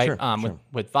different, right? Sure.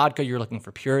 With vodka, you're looking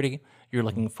for purity. You're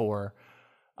looking for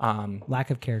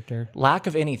Lack of character. lack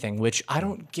of anything, which I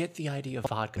don't get the idea of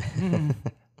vodka.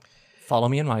 Follow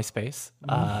me in MySpace.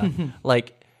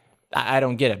 Like, I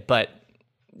don't get it, but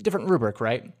different rubric,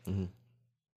 right?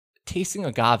 Tasting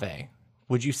agave,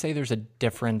 would you say there's a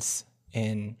difference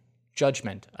in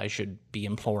judgment I should be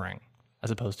imploring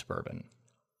as opposed to bourbon?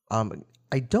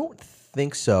 I don't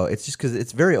think so. It's just because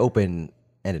it's very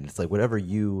open-ended. It's like whatever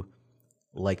you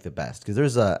like the best. Because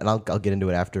there's and I'll get into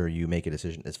it after you make a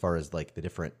decision as far as like the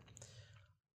different,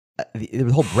 the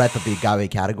whole breadth of the agave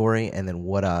category, and then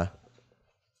what. Oh,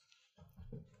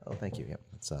 thank you. Yeah,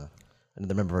 it's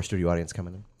another member of our studio audience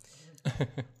coming in.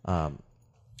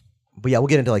 But yeah, we'll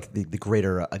get into like the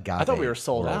greater agave. I thought we were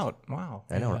sold world. out. Wow.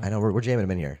 I know. We're jamming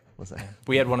them in here.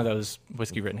 We had one of those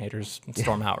whiskey written haters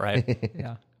storm out, right?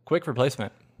 Yeah. Quick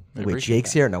replacement. I Wait, appreciate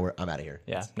Jake's that. here? No, I'm out of here.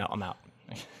 Yeah, no, I'm out.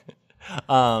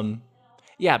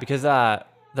 Yeah, because the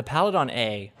palate on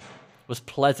A was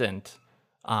pleasant,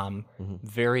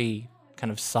 very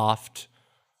kind of soft,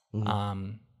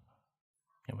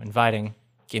 inviting.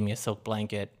 Gave me a silk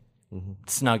blanket,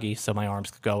 snuggy, so my arms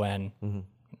could go in.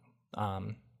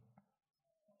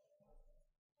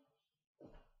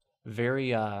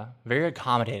 Very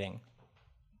accommodating.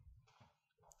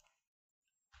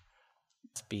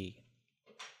 It's B.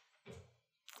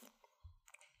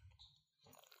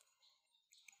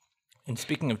 And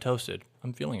speaking of toasted,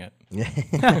 I'm feeling it.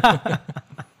 That's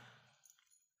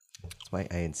why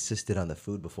I insisted on the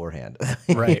food beforehand.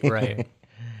 Right.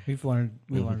 We've learned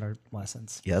our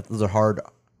lessons. Yeah, those are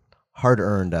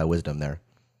hard-earned wisdom there.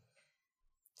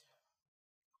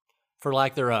 For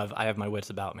lack thereof, I have my wits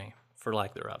about me. For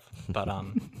lack thereof, but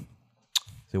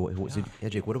So,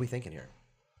 Jake, what are we thinking here?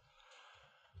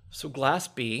 So glass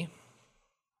B, a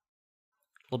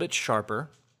little bit sharper,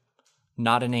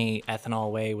 not in a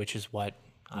ethanol way, which is what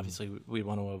obviously we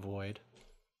want to avoid.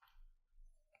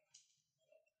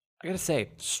 I gotta say,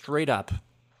 straight up,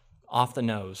 off the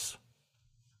nose,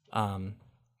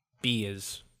 B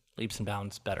is leaps and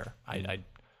bounds better. I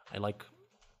like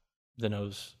the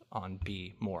nose on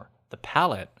B more. The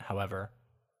palate, however,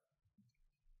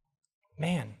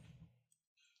 man,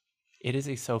 it is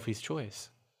a Sophie's choice.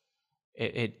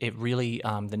 It really,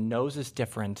 the nose is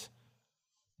different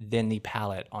than the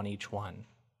palate on each one.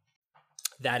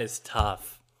 That is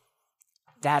tough.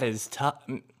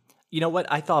 You know what?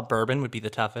 I thought bourbon would be the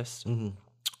toughest.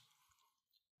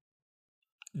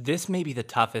 This may be the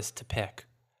toughest to pick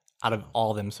out of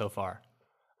all of them so far.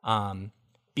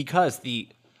 Because the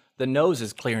nose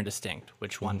is clear and distinct,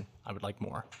 which one I would like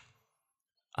more.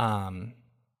 There's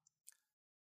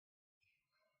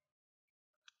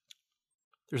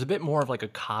a bit more of like a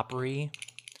coppery,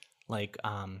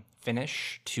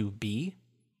 finish to B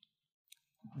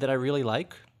that I really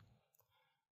like.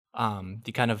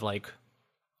 The kind of like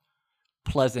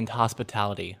pleasant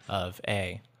hospitality of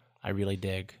A, I really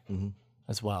dig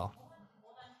as well.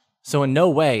 So in no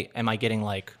way am I getting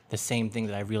like the same thing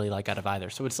that I really like out of either.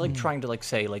 So it's like trying to like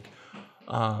say like,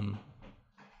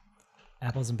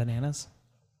 Apples and bananas.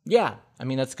 yeah, I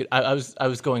mean that's good. I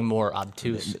was going more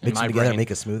obtuse in Mix my them together, brain, make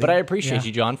a smoothie. but I appreciate Yeah.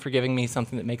 you, John, for giving me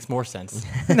something that makes more sense.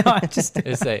 No, I just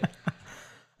to say,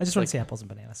 want to say apples and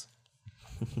bananas.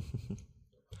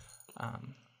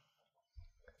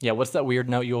 yeah. What's that weird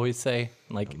note you always say?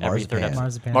 Like every third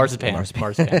Marzipan. episode.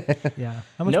 Marzipan. Yeah.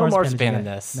 How much No did you marzipan get? in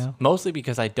this. No. Mostly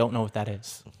because I don't know what that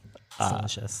is. It's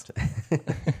delicious.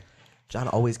 John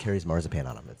always carries marzipan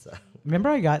on him. It's Remember,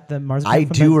 I got the marzipan. I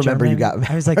from do the remember you German?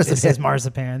 got I was like, this is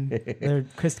marzipan. marzipan. Their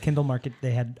Chris Kindle Market, they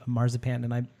had a marzipan,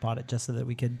 and I bought it just so that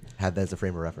we could. had that as a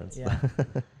frame of reference. Yeah.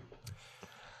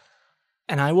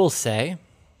 And I will say,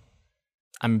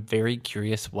 I'm very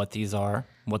curious what these are,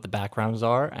 what the backgrounds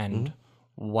are, and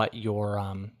what your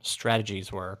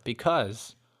strategies were,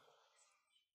 because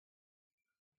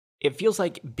it feels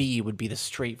like B would be the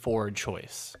straightforward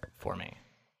choice for me.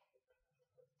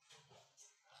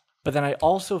 But then I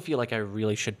also feel like I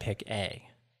really should pick A.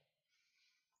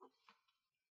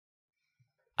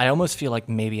 I almost feel like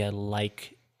maybe I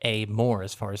like A more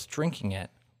as far as drinking it,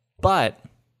 but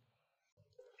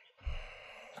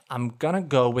I'm gonna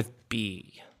go with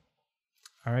B.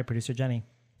 All right, producer Jenny.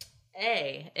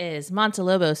 A is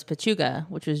Montelobos Pechuga,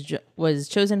 which was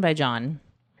chosen by John.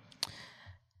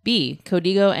 B,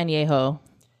 Código Añejo,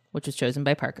 which was chosen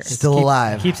by Parker. Still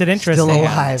alive. Keeps it interesting. Still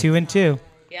alive. 2 and 2.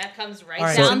 Yeah, it comes right, All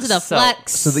right. down to the So-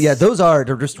 flex. So those are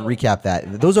just to recap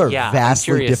that. Those are Yeah, I'm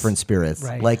vastly curious. different spirits.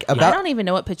 Right. Like I about don't even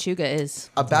know what Pechuga is.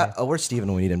 where's Steven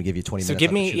when we need him to give you 20 So minutes? give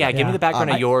on me, Pechuga? give me Yeah. the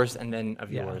background I- of yours and then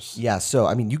of Yeah. yours. Yeah, so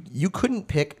I mean, you couldn't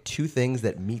pick two things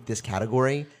that meet this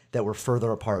category that were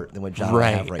further apart than what John and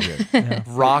I have right here.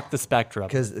 Rock the spectrum.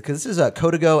 Because this is a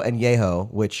Código and Yeho,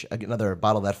 which another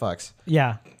bottle that fucks.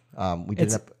 Yeah. We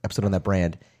did an episode on that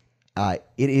brand. It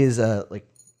is like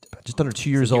just under 2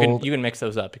 years You old. can mix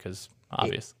those up because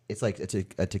obvious. It's like it's a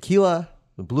tequila,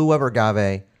 with Blue Weber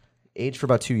agave, aged for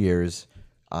about 2 years.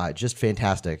 Just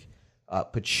fantastic.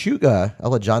 Pechuga, I'll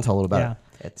let John tell a little about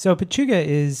it. So Pechuga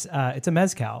is it's a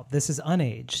mezcal. This is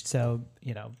unaged, so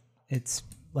it's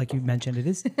like you mentioned, it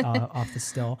is off the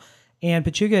still. And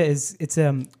Pechuga it's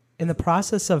in the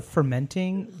process of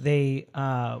fermenting. They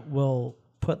will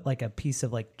put like a piece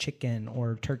of like chicken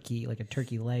or turkey, like a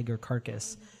turkey leg or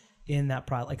carcass, in that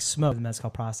like smoke. The mezcal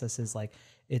process is like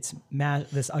it's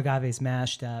this agave is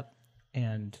mashed up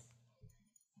and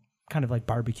kind of like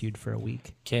barbecued for a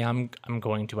week. Okay, I'm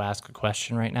going to ask a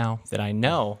question right now that I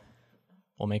know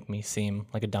will make me seem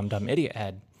like a dumb idiot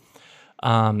head.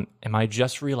 Am I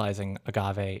just realizing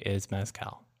agave is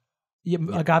mezcal? Yeah,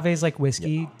 agave is like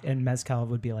whiskey, and mezcal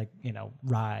would be like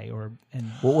rye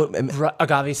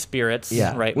Agave spirits,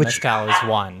 Yeah, right? which- Mezcal is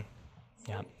one.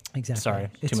 Yeah, exactly. sorry,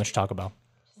 too much Taco Bell.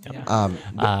 So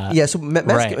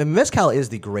right. mezcal is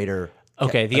the greater.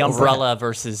 Okay, the umbrella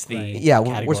versus the Yeah,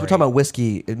 we're category. talking about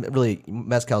whiskey. Really,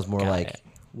 mezcal is more like it.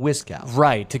 whiskey.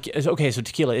 Right. Okay, so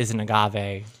tequila is an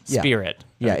agave spirit.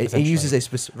 Yeah, it essentially. uses a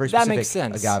very That specific makes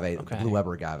sense. agave, Okay. Blue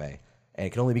Weber agave, and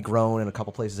it can only be grown in a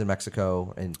couple places in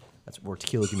Mexico, and that's where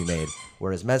tequila can be made.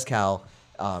 Whereas mezcal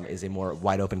is a more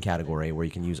wide open category where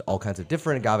you can use all kinds of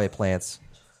different agave plants,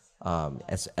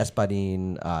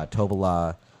 espadín,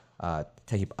 tobola. I'm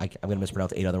going to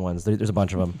mispronounce 8 other ones. There's a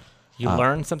bunch of them. You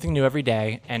learn something new every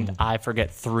day, and I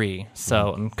forget 3.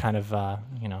 So I'm kind of,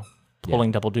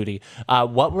 pulling double duty.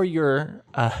 What were your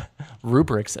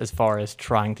rubrics as far as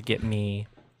trying to get me,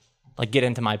 get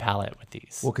into my palate with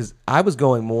these? Well, because I was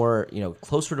going more,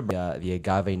 closer to the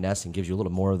agave nest and gives you a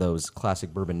little more of those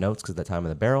classic bourbon notes because of the time of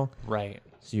the barrel. Right.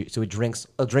 So it drinks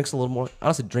a little more.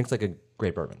 Honestly, it drinks like a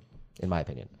great bourbon, in my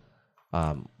opinion,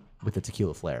 with the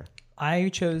tequila flair. I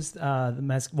chose the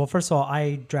mezcal. Well, first of all,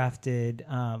 I drafted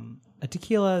a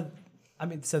tequila. I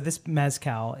mean, so this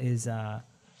mezcal is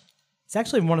it's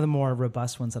actually one of the more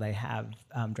robust ones that I have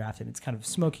drafted. It's kind of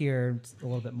smokier, it's a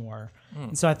little bit more.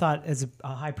 And so I thought, as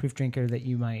a high proof drinker, that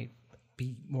you might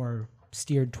be more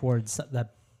steered towards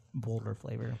that bolder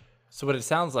flavor. So what it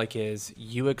sounds like is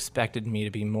you expected me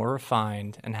to be more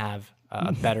refined and have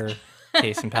a better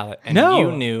taste and palate, and No.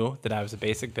 you knew that I was a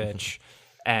basic bitch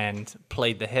and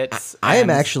played the hits. I am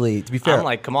and actually, to be fair, I'm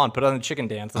like, come on, put on the chicken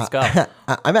dance. Let's go.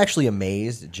 I'm actually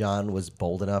amazed John was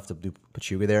bold enough to do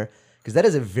Pechuga there because that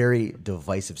is a very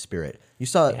divisive spirit. You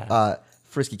saw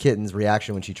Frisky Kitten's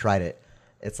reaction when she tried it.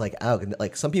 It's like, oh,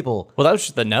 like some people. Well, that was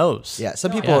just the nose. Yeah,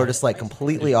 some people are just like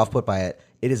completely off put by it.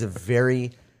 It is a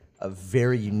very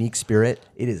unique spirit.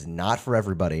 It is not for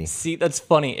everybody. See, that's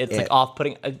funny. It's like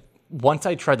off-putting. Once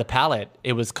I tried the palate,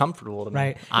 it was comfortable to me.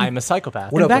 Right. I'm a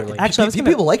psychopath. In fact, clearly. actually, I was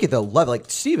People like it though. Love it. Like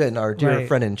Steven, our dear Right.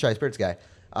 friend and Shy Spirits guy,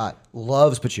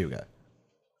 loves Pachuga.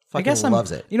 I guess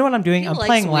loves it. You know what I'm doing? He I'm likes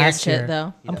playing weird last shit, year.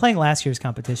 though. I'm playing last year's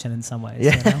competition in some ways.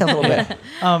 Yeah, You know? a little bit.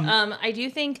 I do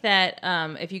think that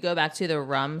if you go back to the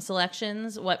rum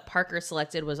selections, what Parker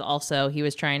selected was also he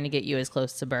was trying to get you as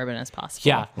close to bourbon as possible.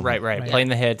 Yeah, right. Playing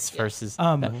the hits versus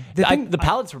the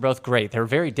palates were both great. They're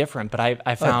very different, but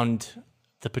I found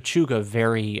the Pachuga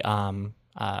very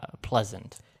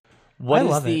pleasant. What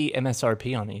is the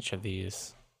MSRP on each of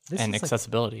these and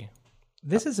accessibility?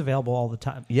 This is available all the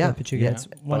time. Yeah, the Pachuga. yeah. It's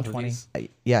 120.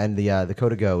 Yeah, and the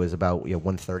Codigo is about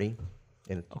 130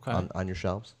 on your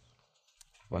shelves.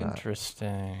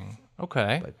 Interesting.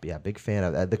 Okay. But yeah, big fan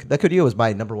of that. The Codigo was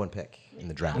my number one pick in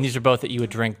the draft. And these are both that you would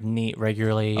drink neat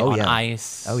regularly on yeah.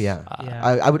 ice. Oh yeah, Yeah.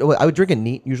 I would drink it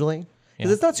neat usually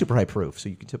because it's not super high proof, so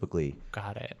you can typically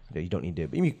Got it. you don't need to.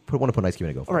 You want to put an ice cube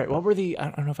in and go for All it. right. What were the?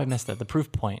 I don't know if I missed that. The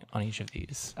proof point on each of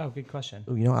these. Oh, good question.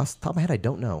 Ooh, off the top of my head, I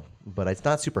don't know, but it's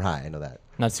not super high. I know that.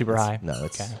 Not super high. No,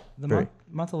 it's okay. The very-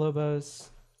 Montelobos.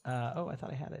 I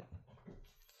thought I had it.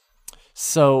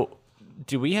 So,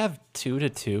 do we have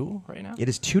 2-2 right now? It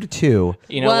is 2-2.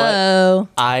 You know Whoa.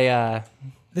 what?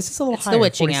 This is a little It's the higher.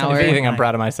 witching 47. hour. If anything, I'm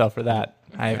proud of myself for that.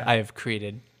 I have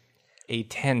created a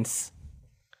tense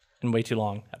and way too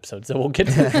long episode, so we'll get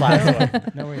to this last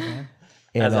one. No worries, man.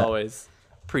 And, As always,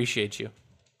 appreciate you.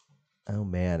 Oh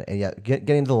man, and yeah,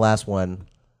 getting into the last one.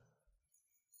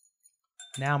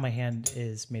 Now my hand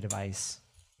is made of ice.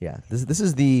 Yeah, this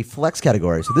is the flex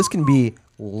category, so this can be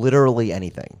literally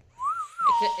anything.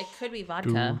 It could be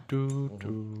vodka.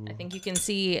 I think you can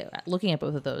see, looking at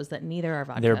both of those, that neither are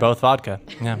vodka. They're both vodka.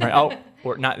 Yeah, right. Oh,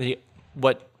 or not the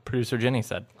what producer Jenny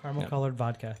said. Caramel colored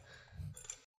vodka.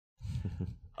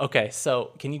 Okay,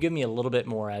 so can you give me a little bit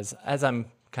more as I'm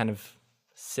kind of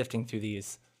sifting through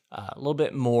these, a little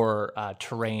bit more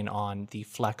terrain on the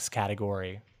flex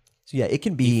category? So yeah, it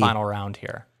can be Final round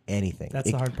here. anything. That's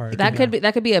the hard part. That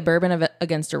could be a bourbon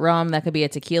against a rum. That could be a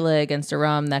tequila against a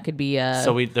rum. That could be a.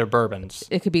 So they're bourbons.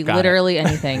 It could be Got literally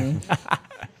anything.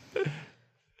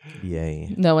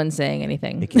 Yay. No one's saying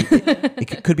anything.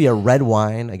 It could be a red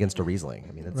wine against a Riesling.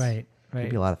 I mean, that's Right. Could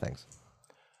be a lot of things.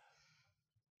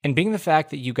 And being the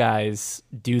fact that you guys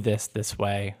do this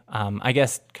way, I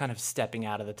guess kind of stepping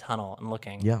out of the tunnel and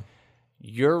looking, Yeah.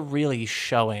 you're really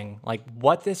showing, like,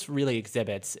 what this really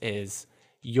exhibits is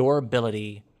your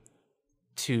ability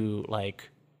to, like,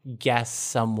 guess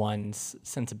someone's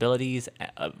sensibilities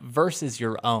versus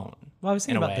your own. Well, I was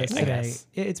thinking in a about way, this I today. guess.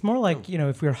 It's more like,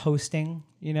 if we're hosting,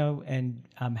 and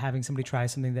having somebody try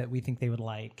something that we think they would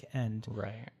like. And,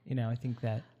 Right. I think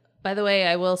that. By the way,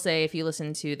 I will say if you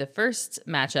listen to the first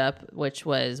matchup, which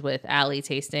was with Allie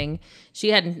tasting, she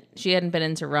hadn't been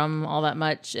into rum all that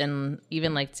much, and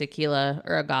even like tequila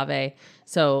or agave.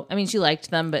 So I mean, she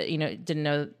liked them, but didn't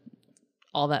know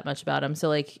all that much about them. So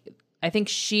like, I think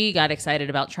she got excited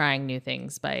about trying new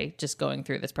things by just going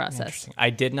through this process. Interesting.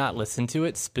 I did not listen to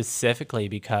it specifically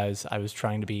because I was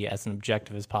trying to be as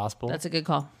objective as possible. That's a good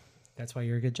call. That's why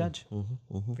you're a good judge.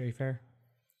 Very fair.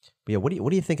 But yeah, what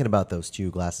are you thinking about those two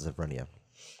glasses in front of you?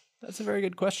 That's a very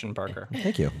good question, Parker.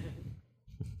 Thank you.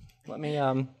 Let me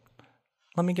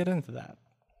get into that.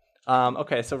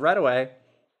 Okay, so right away,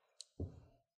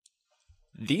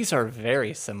 these are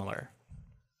very similar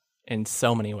in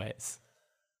so many ways.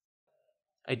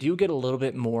 I do get a little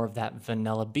bit more of that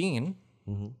vanilla bean,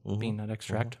 bean nut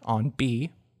extract on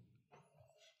B,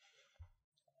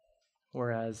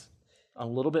 whereas a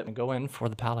little bit go in for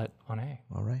the palate on A.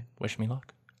 All right. Wish me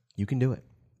luck. You can do it.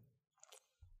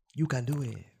 You can do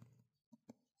it.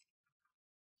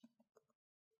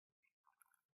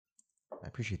 I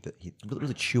appreciate that. He's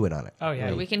really chewing on it. Oh,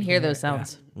 yeah. We can hear those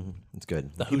sounds. It's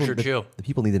good. The Hoosier Chew. The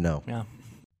people need to know. Yeah.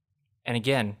 And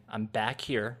again, I'm back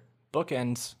here,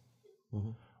 bookends,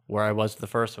 where I was the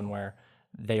first one, where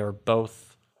they are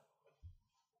both.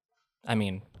 I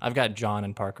mean, I've got John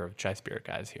and Parker of Chai Spirit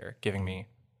guys here giving me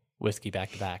whiskey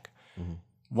back to back.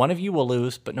 One of you will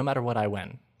lose, but no matter what, I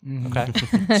win. Okay.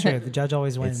 Sure. The judge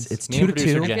always wins. It's Me and 2-2.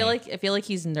 producer Jenny. I feel like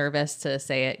he's nervous to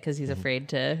say it because he's afraid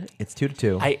to. It's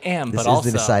 2-2. I am, This but is also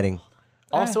the deciding.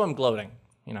 Also, I'm gloating,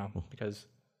 because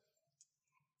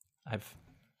I've.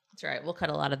 That's right. We'll cut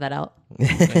a lot of that out.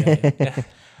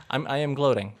 I am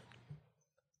gloating.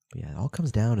 Yeah, it all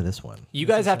comes down to this one. You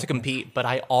guys have to compete, but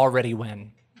I already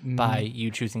win by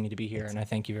you choosing me to be here, and I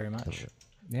thank you very much.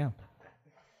 yeah.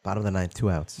 Bottom of the ninth, 2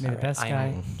 outs. May the best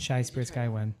guy, Shy Spirits guy,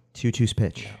 win. 2-2's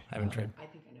pitch. I haven't tried.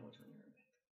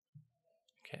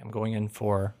 Okay, I'm going in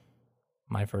for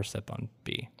my first sip on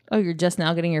B. Oh, you're just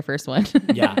now getting your first one.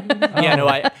 Yeah. Yeah, no,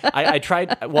 I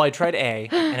tried, well, I tried A,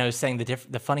 and I was saying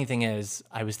the funny thing is,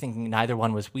 I was thinking neither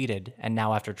one was weeded, and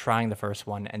now after trying the first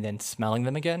one and then smelling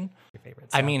them again,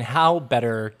 I mean, how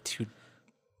better to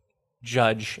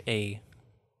judge a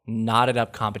knotted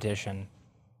up competition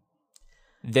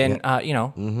than,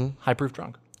 high proof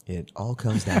drunk? It all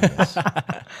comes down to this.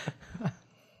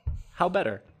 How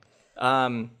better?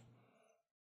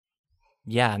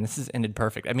 Yeah, and this has ended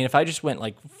perfect. I mean, if I just went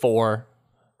like 4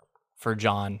 for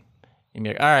John, you'd be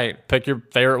like, all right, pick your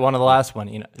favorite one of the last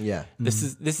one. Yeah. This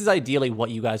is ideally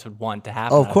what you guys would want to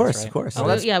happen. Oh, of course, right? of course.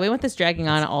 Oh, yeah, we want this dragging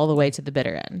on all the way to the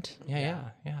bitter end. Yeah.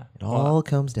 It all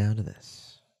comes down to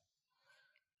this.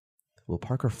 Will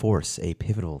Parker force a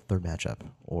pivotal third matchup,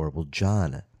 or will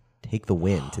John take the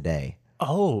win today?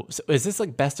 Oh, so is this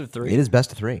like best of 3? It is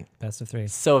best of 3. Best of 3.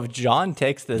 So if John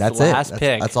takes this That's last it.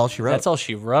 pick, That's all she wrote. That's all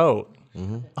she wrote.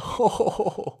 Mm-hmm.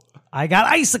 Oh, I got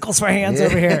icicles for hands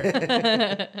over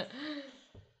here.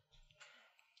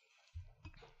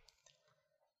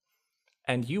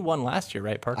 and you won last year,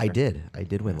 right, Parker? I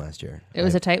did win last year. It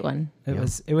was a tight one. It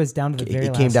was down to the very It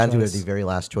last came down to choice. the very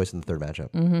last choice in the third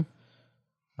matchup.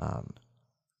 Mm-hmm.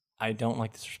 I don't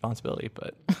like this responsibility,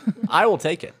 but I will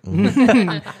take it.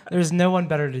 There's no one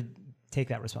better to take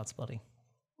that responsibility.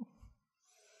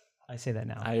 I say that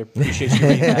now. I appreciate you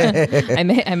reading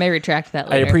that. I may retract that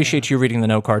I later. appreciate you reading the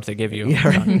note cards they give you. Yeah,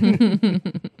 right.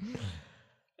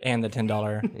 And the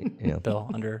 $10 bill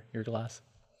under your glass.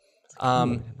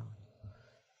 All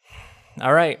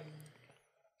right.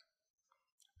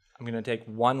 I'm going to take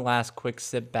one last quick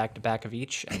sip back to back of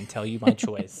each and tell you my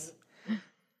choice.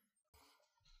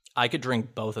 I could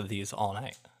drink both of these all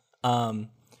night.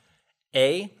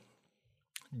 A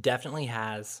definitely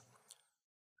has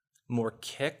more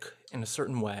kick in a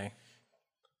certain way,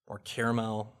 more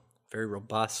caramel, very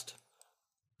robust.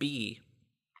 B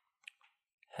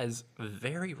has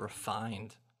very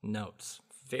refined notes,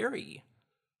 very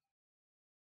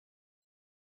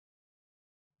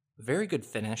good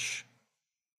finish,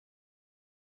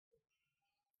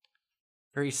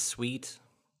 very sweet,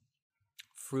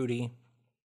 fruity.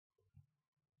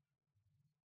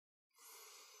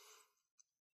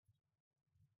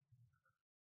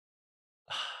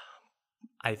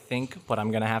 I think what I'm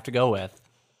going to have to go with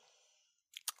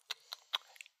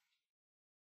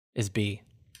is B.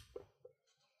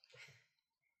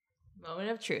 Moment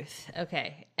of truth.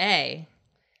 Okay. A,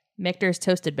 Michter's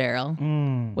Toasted Barrel,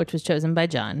 which was chosen by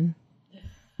John.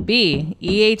 B,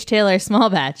 E.H. Taylor Small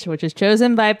Batch, which was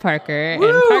chosen by Parker. Woo!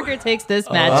 And Parker takes this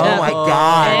matchup. Oh my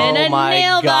God. In a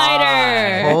nail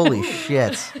biter. Holy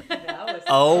shit.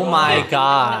 Oh my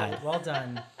God. Well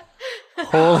done.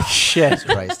 Holy shit.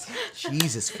 Christ.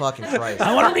 Jesus fucking Christ.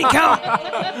 I want to recount.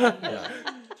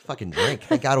 Fucking drink.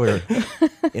 Thank God we're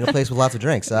in a place with lots of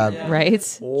drinks.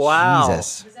 Right? Wow.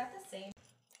 Jesus.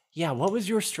 Yeah, what was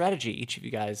your strategy, each of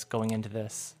you guys, going into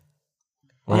this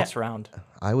last round?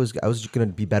 I was going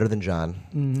to be better than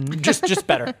John. Just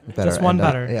better. Just one and,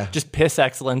 better. Yeah. Just piss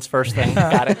excellence first thing.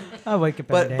 Got it. I'll wake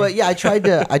up every day. But yeah, I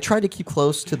tried to keep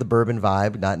close to the bourbon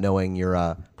vibe, not knowing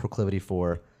your proclivity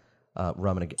for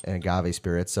rum and agave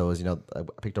spirits. So as I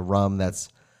picked a rum that's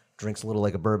drinks a little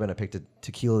like a bourbon. I picked a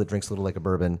tequila that drinks a little like a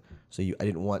bourbon. So I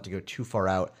didn't want to go too far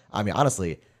out. I mean,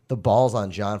 honestly, the balls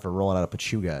on John for rolling out a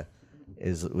Pachuga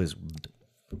was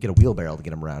get a wheelbarrow to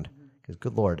get him around. Because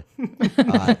good Lord,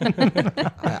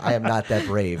 I am not that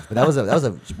brave. But that was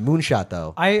a moonshot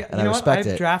though. I respect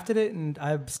it. I've drafted it and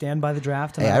I stand by the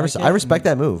draft. And Hey, I respect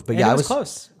that move. But and yeah, it was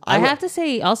close. I have to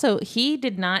say also, he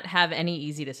did not have any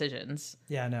easy decisions.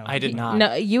 Yeah, no. I did not.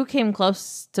 No, you came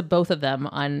close to both of them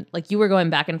on, like, you were going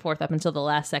back and forth up until the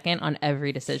last second on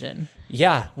every decision.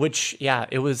 Yeah,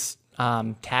 it was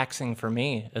taxing for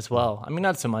me as well. I mean,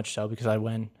 not so much so because I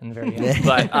win in the very end.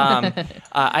 But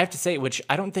I have to say, which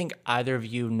I don't think either of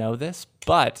you know this,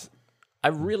 but I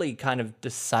really kind of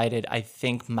decided I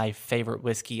think my favorite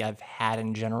whiskey I've had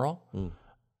in general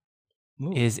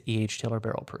is E.H. Taylor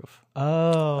Barrel Proof.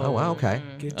 Oh, wow, okay.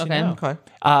 Good to Okay. know. Okay.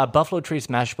 Buffalo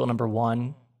Trace Mash Bill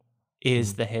 #1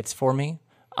 is the hits for me.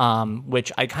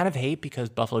 Which I kind of hate because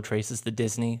Buffalo Trace is the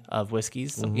Disney of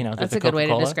whiskeys. That's the a good way to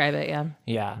Coca-Cola. describe it, yeah.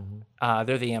 Yeah.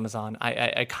 They're the Amazon.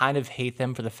 I kind of hate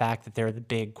them for the fact that they're the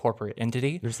big corporate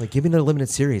entity. They're just like, give me their limited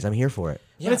series. I'm here for it.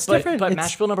 Yeah, it's different. But It's-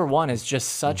 mash bill number 1 is just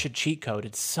such a cheat code.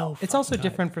 It's so. It's also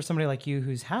different for somebody like you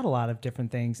who's had a lot of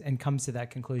different things and comes to that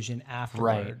conclusion afterward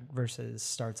Right. versus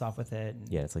starts off with it.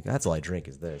 Yeah, it's like that's all I drink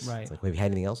is this. Right. It's like, have you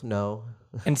had anything else? No.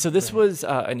 And so this was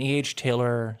an E.H.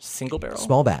 Taylor single barrel,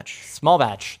 Small batch. small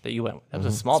batch that you went. That was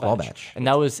a small Small batch. batch. And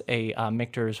that was a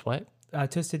Michter's what?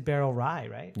 Toasted barrel rye,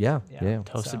 right? Yeah. Yeah. Yeah.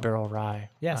 Toasted So- barrel rye.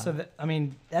 Yeah, so I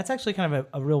mean, that's actually kind of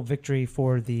a real victory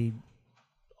for the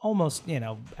almost,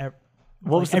 What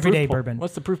was the everyday proof point? bourbon.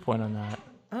 What's the proof point on that?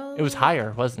 It was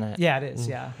higher, wasn't it? Yeah, it is.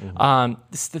 Yeah.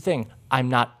 This is the thing. I'm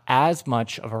not as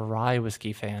much of a rye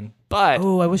whiskey fan, but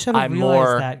Oh, I wish I'd have I'm realized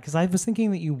more. that because I was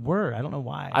thinking that you were. I don't know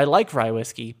why. I like rye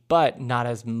whiskey, but not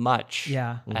as much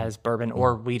Yeah. as bourbon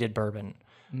or wheated bourbon,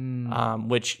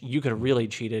 which you could have really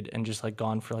cheated and just like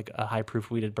gone for like a high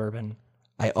proof wheated bourbon.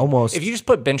 I almost. If you just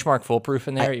put benchmark foolproof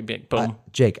in there, you'd be boom.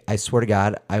 Jake, I swear to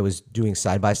God, I was doing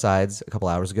side by sides a couple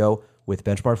hours ago with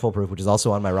Benchmark Foolproof, which is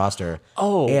also on my roster.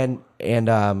 Oh. and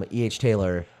E.H.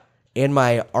 Taylor, and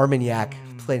my Armagnac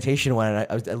Plantation one. And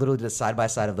I literally did a side by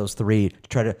side of those three to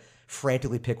try to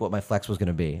frantically pick what my flex was going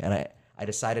to be, and I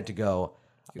decided to go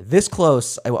this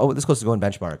close. This close to going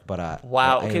Benchmark, but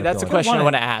Wow. I Okay, ended up that's a going- question I wanna-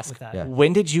 want to ask. with that. Yeah.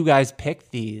 When did you guys pick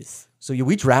these? So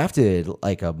we drafted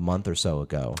like a month or so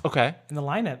ago. Okay. In the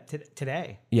lineup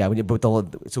today. Yeah, we did, but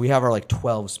so we have our like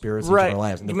 12 spirits in Right. our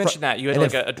lives. You mentioned that. You had and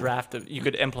like then- a draft that you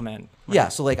could implement. Yeah,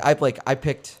 so I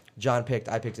picked, John picked,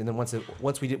 I picked, and then once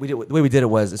we did the way we did it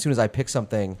was as soon as I picked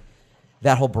something,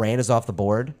 that whole brand is off the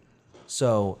board.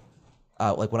 So,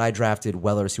 like when I drafted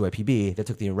Weller CYPB, they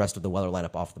took the rest of the Weller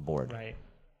lineup off the board. Right.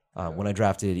 When I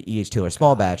drafted E.H. Taylor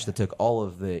Small Batch, they took all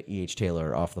of the E.H.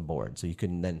 Taylor off the board. So you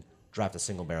couldn't then draft a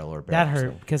single barrel or a barrel. That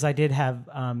hurt So, because I did have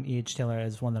E.H. Taylor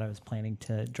as one that I was planning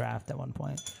to draft at one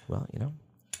point. well,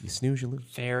 you snooze, you lose.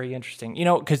 Very interesting.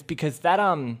 Because that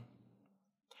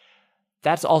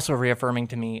that's also reaffirming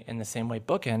to me in the same way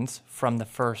bookends from the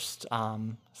first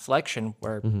selection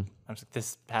where I was like,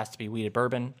 this has to be wheated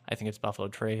bourbon. I think it's Buffalo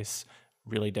Trace.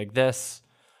 Really dig this.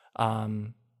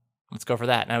 Let's go for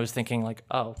that. And I was thinking like,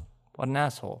 oh, what an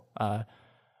asshole.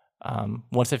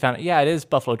 Once I found it, yeah, it is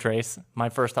Buffalo Trace. My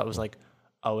first thought was like,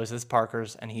 oh, is this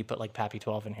Parker's? And he put like Pappy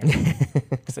 12 in here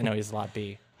because I know he's a lot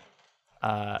B.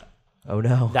 Oh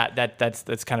no.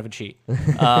 That's kind of a cheat.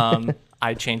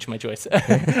 I changed my choice.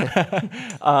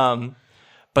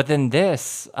 But then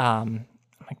this, I'm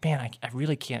like, man, I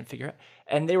really can't figure it.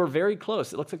 And they were very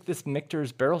close. It looks like this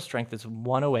Michter's barrel strength is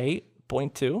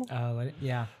 108.2, Oh,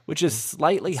 yeah. which is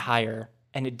slightly higher.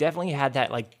 And it definitely had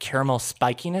that like caramel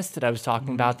spikiness that I was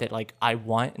talking about that like I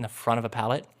want in the front of a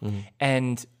palate.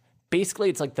 And basically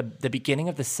it's like the beginning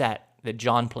of the set that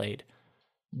John played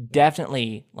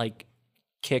definitely like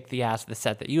kicked the ass of the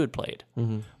set that you had played.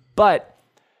 But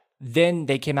then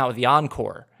they came out with the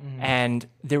encore and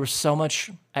there was so much,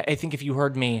 I think if you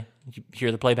heard me you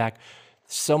hear the playback,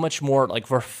 so much more like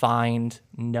refined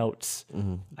notes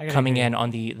coming in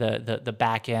on the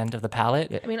back end of the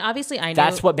palate. I mean, obviously, I know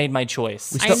That's what made my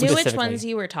choice. I knew which specifically. ones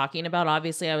you were talking about.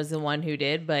 Obviously, I was the one who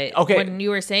did, but Okay. when you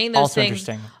were saying those Also things,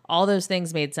 interesting. all those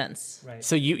things made sense. Right.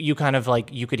 So you kind of like,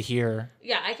 you could hear.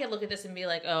 Yeah, I could look at this and be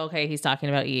like, oh, okay, he's talking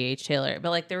about E.H. Taylor. But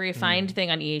like the refined thing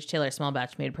on E.H. Taylor small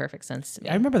batch made perfect sense to me.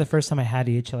 I remember the first time I had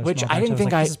E.H. Taylor Which small I batch, didn't was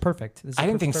think like, I- this is perfect. This is I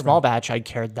didn't perfect think bourbon. small batch I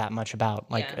cared that much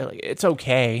about. Like, Yeah. it's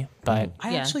okay, but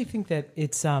I Yeah. actually think that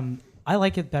it's I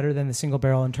like it better than the single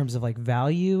barrel in terms of like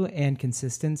value and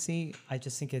consistency. I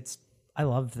just think I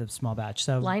love the small batch.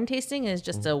 So Blind tasting is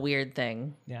just a weird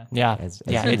thing. yeah. yeah, As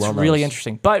yeah, you it's well really knows.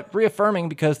 interesting. But reaffirming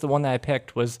because the one that I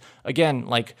picked was again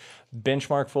like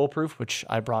benchmark foolproof, which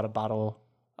I brought a bottle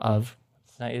of.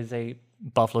 That is a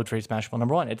Buffalo Trace Mashable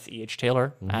number 1. It's E.H.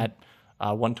 Taylor at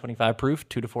 125 proof,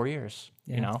 2 to 4 years.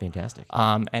 You know, Fantastic.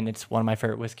 and it's one of my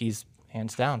favorite whiskeys,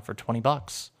 hands down, for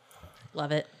 $20.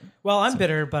 Love it. Well, I'm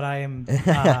bitter, but I am.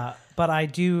 But I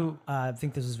do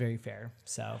think this was very fair.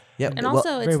 So Yep. And Well,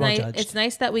 also, very it's well nice. judged. It's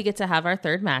nice that we get to have our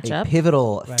third matchup.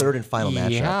 pivotal third and final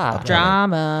matchup. Yeah. upcoming.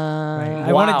 Drama. Right.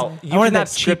 I Wow, wanted, you I wanted could that not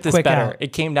script cheap, this quick better. out.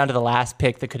 It came down to the last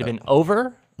pick that could have been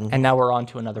over, and now we're on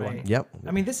to another one. Right. Yep.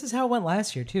 I mean, this is how it went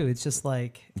last year too. It's just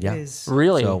like Yeah. it is.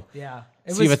 Really? So, Yeah.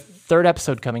 It So you have a third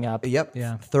episode coming up. yep.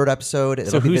 Yeah. Third episode.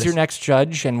 So who's your next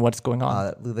judge and what's going on?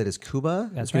 I believe that is Cuba.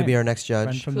 That's It's going to be right. our next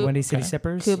friend judge. from the Windy City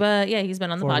Sippers. Kuba, yeah, he's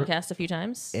been on the For- podcast a few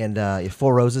times. And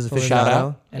Four Roses Roses. aficionado. Shout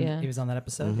out. And Yeah. he was on that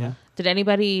episode. Yeah. Did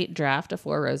anybody draft a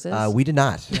Four Roses? We did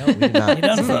not. We did not. You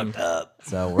done fucked up.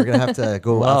 So we're going to have to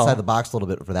go Wow. outside the box a little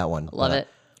bit for that one. Love But, it.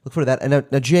 Look forward to that.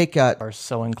 And now Jake, Are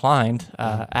so inclined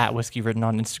at Whiskey Written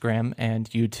on Instagram and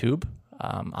YouTube.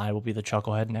 I will be the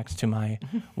chucklehead next to my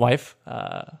wife,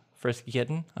 Frisky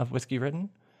Kitten of Whiskey Written.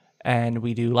 And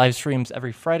we do live streams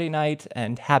every Friday night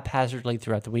and haphazardly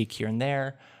throughout the week here and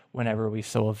there, whenever we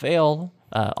so avail,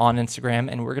 on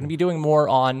Instagram. And we're going to be doing more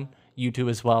on YouTube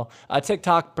as well.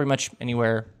 TikTok, pretty much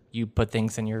anywhere you put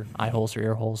things in your eye holes or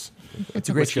ear holes. It's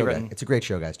a great show, guys. It's a great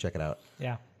show, guys. Check it out.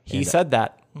 Yeah. He said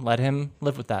that. Let him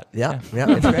live with that. Yeah, it's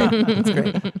great. It's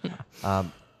great.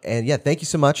 And yeah, thank you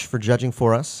so much for judging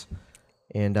for us.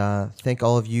 And thank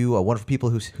all of you wonderful people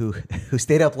who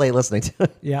stayed up late listening to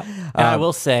it. Yeah. And I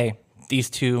will say, these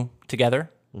two together,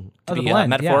 to be blend,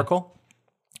 metaphorical,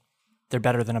 they're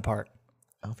better than apart.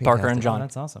 Oh, Parker and fantastic. John.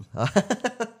 That's awesome.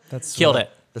 That's Killed it.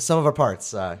 The sum of our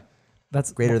parts,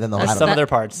 That's greater than the That's whole. Some of their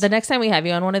parts. The next time we have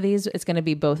you on one of these, it's going to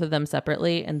be both of them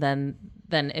separately, and then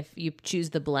if you choose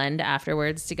the blend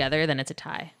afterwards together, then it's a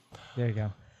tie. There you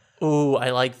go. Ooh, I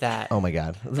like that. Oh my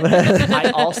God.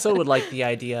 I also would like the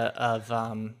idea of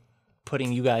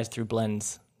putting you guys through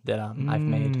blends that I've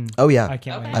made. Oh yeah. I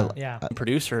can't Okay. wait. Yeah.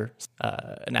 Producer,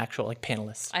 an actual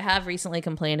panelist. I have recently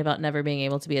complained about never being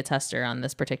able to be a tester on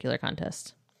this particular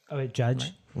contest. Oh, wait,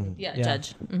 judge. Yeah, Yeah.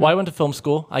 judge. Well, I went to film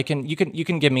school. You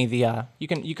can give me the you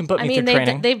can put I me mean, through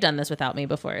training. they've done this without me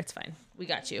before. It's fine. We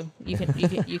got you. You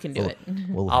can do it.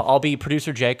 I'll be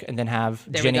producer Jake, and then have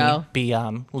There we Jenny go. be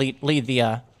lead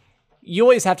the. You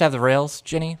always have to have the rails,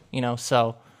 Jenny.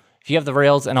 So if you have the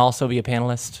rails and also be a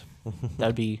panelist, that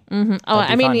would be. Oh,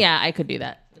 I mean, fun. yeah, I could do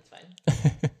that. That's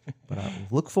fine.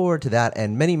 Look forward to that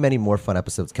and many, many more fun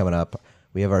episodes coming up.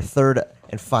 We have our third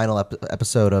and final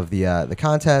episode of the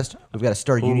contest. We've got a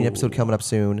Star Union episode coming up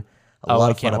soon. A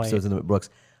lot of fun can't episodes wait. in the books.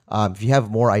 If you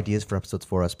have more ideas for episodes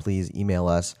for us, please email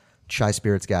us,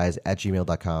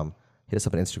 shyspiritsguys@gmail.com. Hit us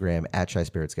up on Instagram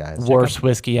 @shyspiritsguys. Worst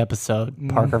whiskey episode: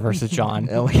 Parker versus John.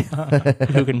 Oh my God.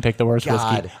 Who can pick the worst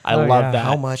God. whiskey? I Oh, love yeah. that.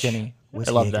 How much Jenny? I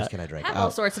whiskey love acres that. can I drink? I have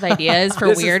all sorts of ideas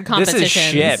for weird competitions. This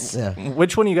is shit. Yeah.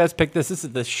 Which one of you guys picked this? This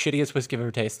is the shittiest whiskey I've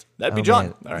ever tasted. That'd be Oh,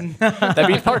 John. man. All right. That'd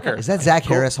be Parker. Is that Zach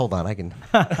Harris? Hold on, I can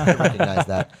recognize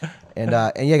that. And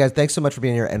yeah, guys, thanks so much for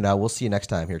being here, and we'll see you next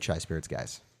time here at Shy Spirits,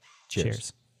 guys. Cheers.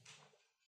 Cheers.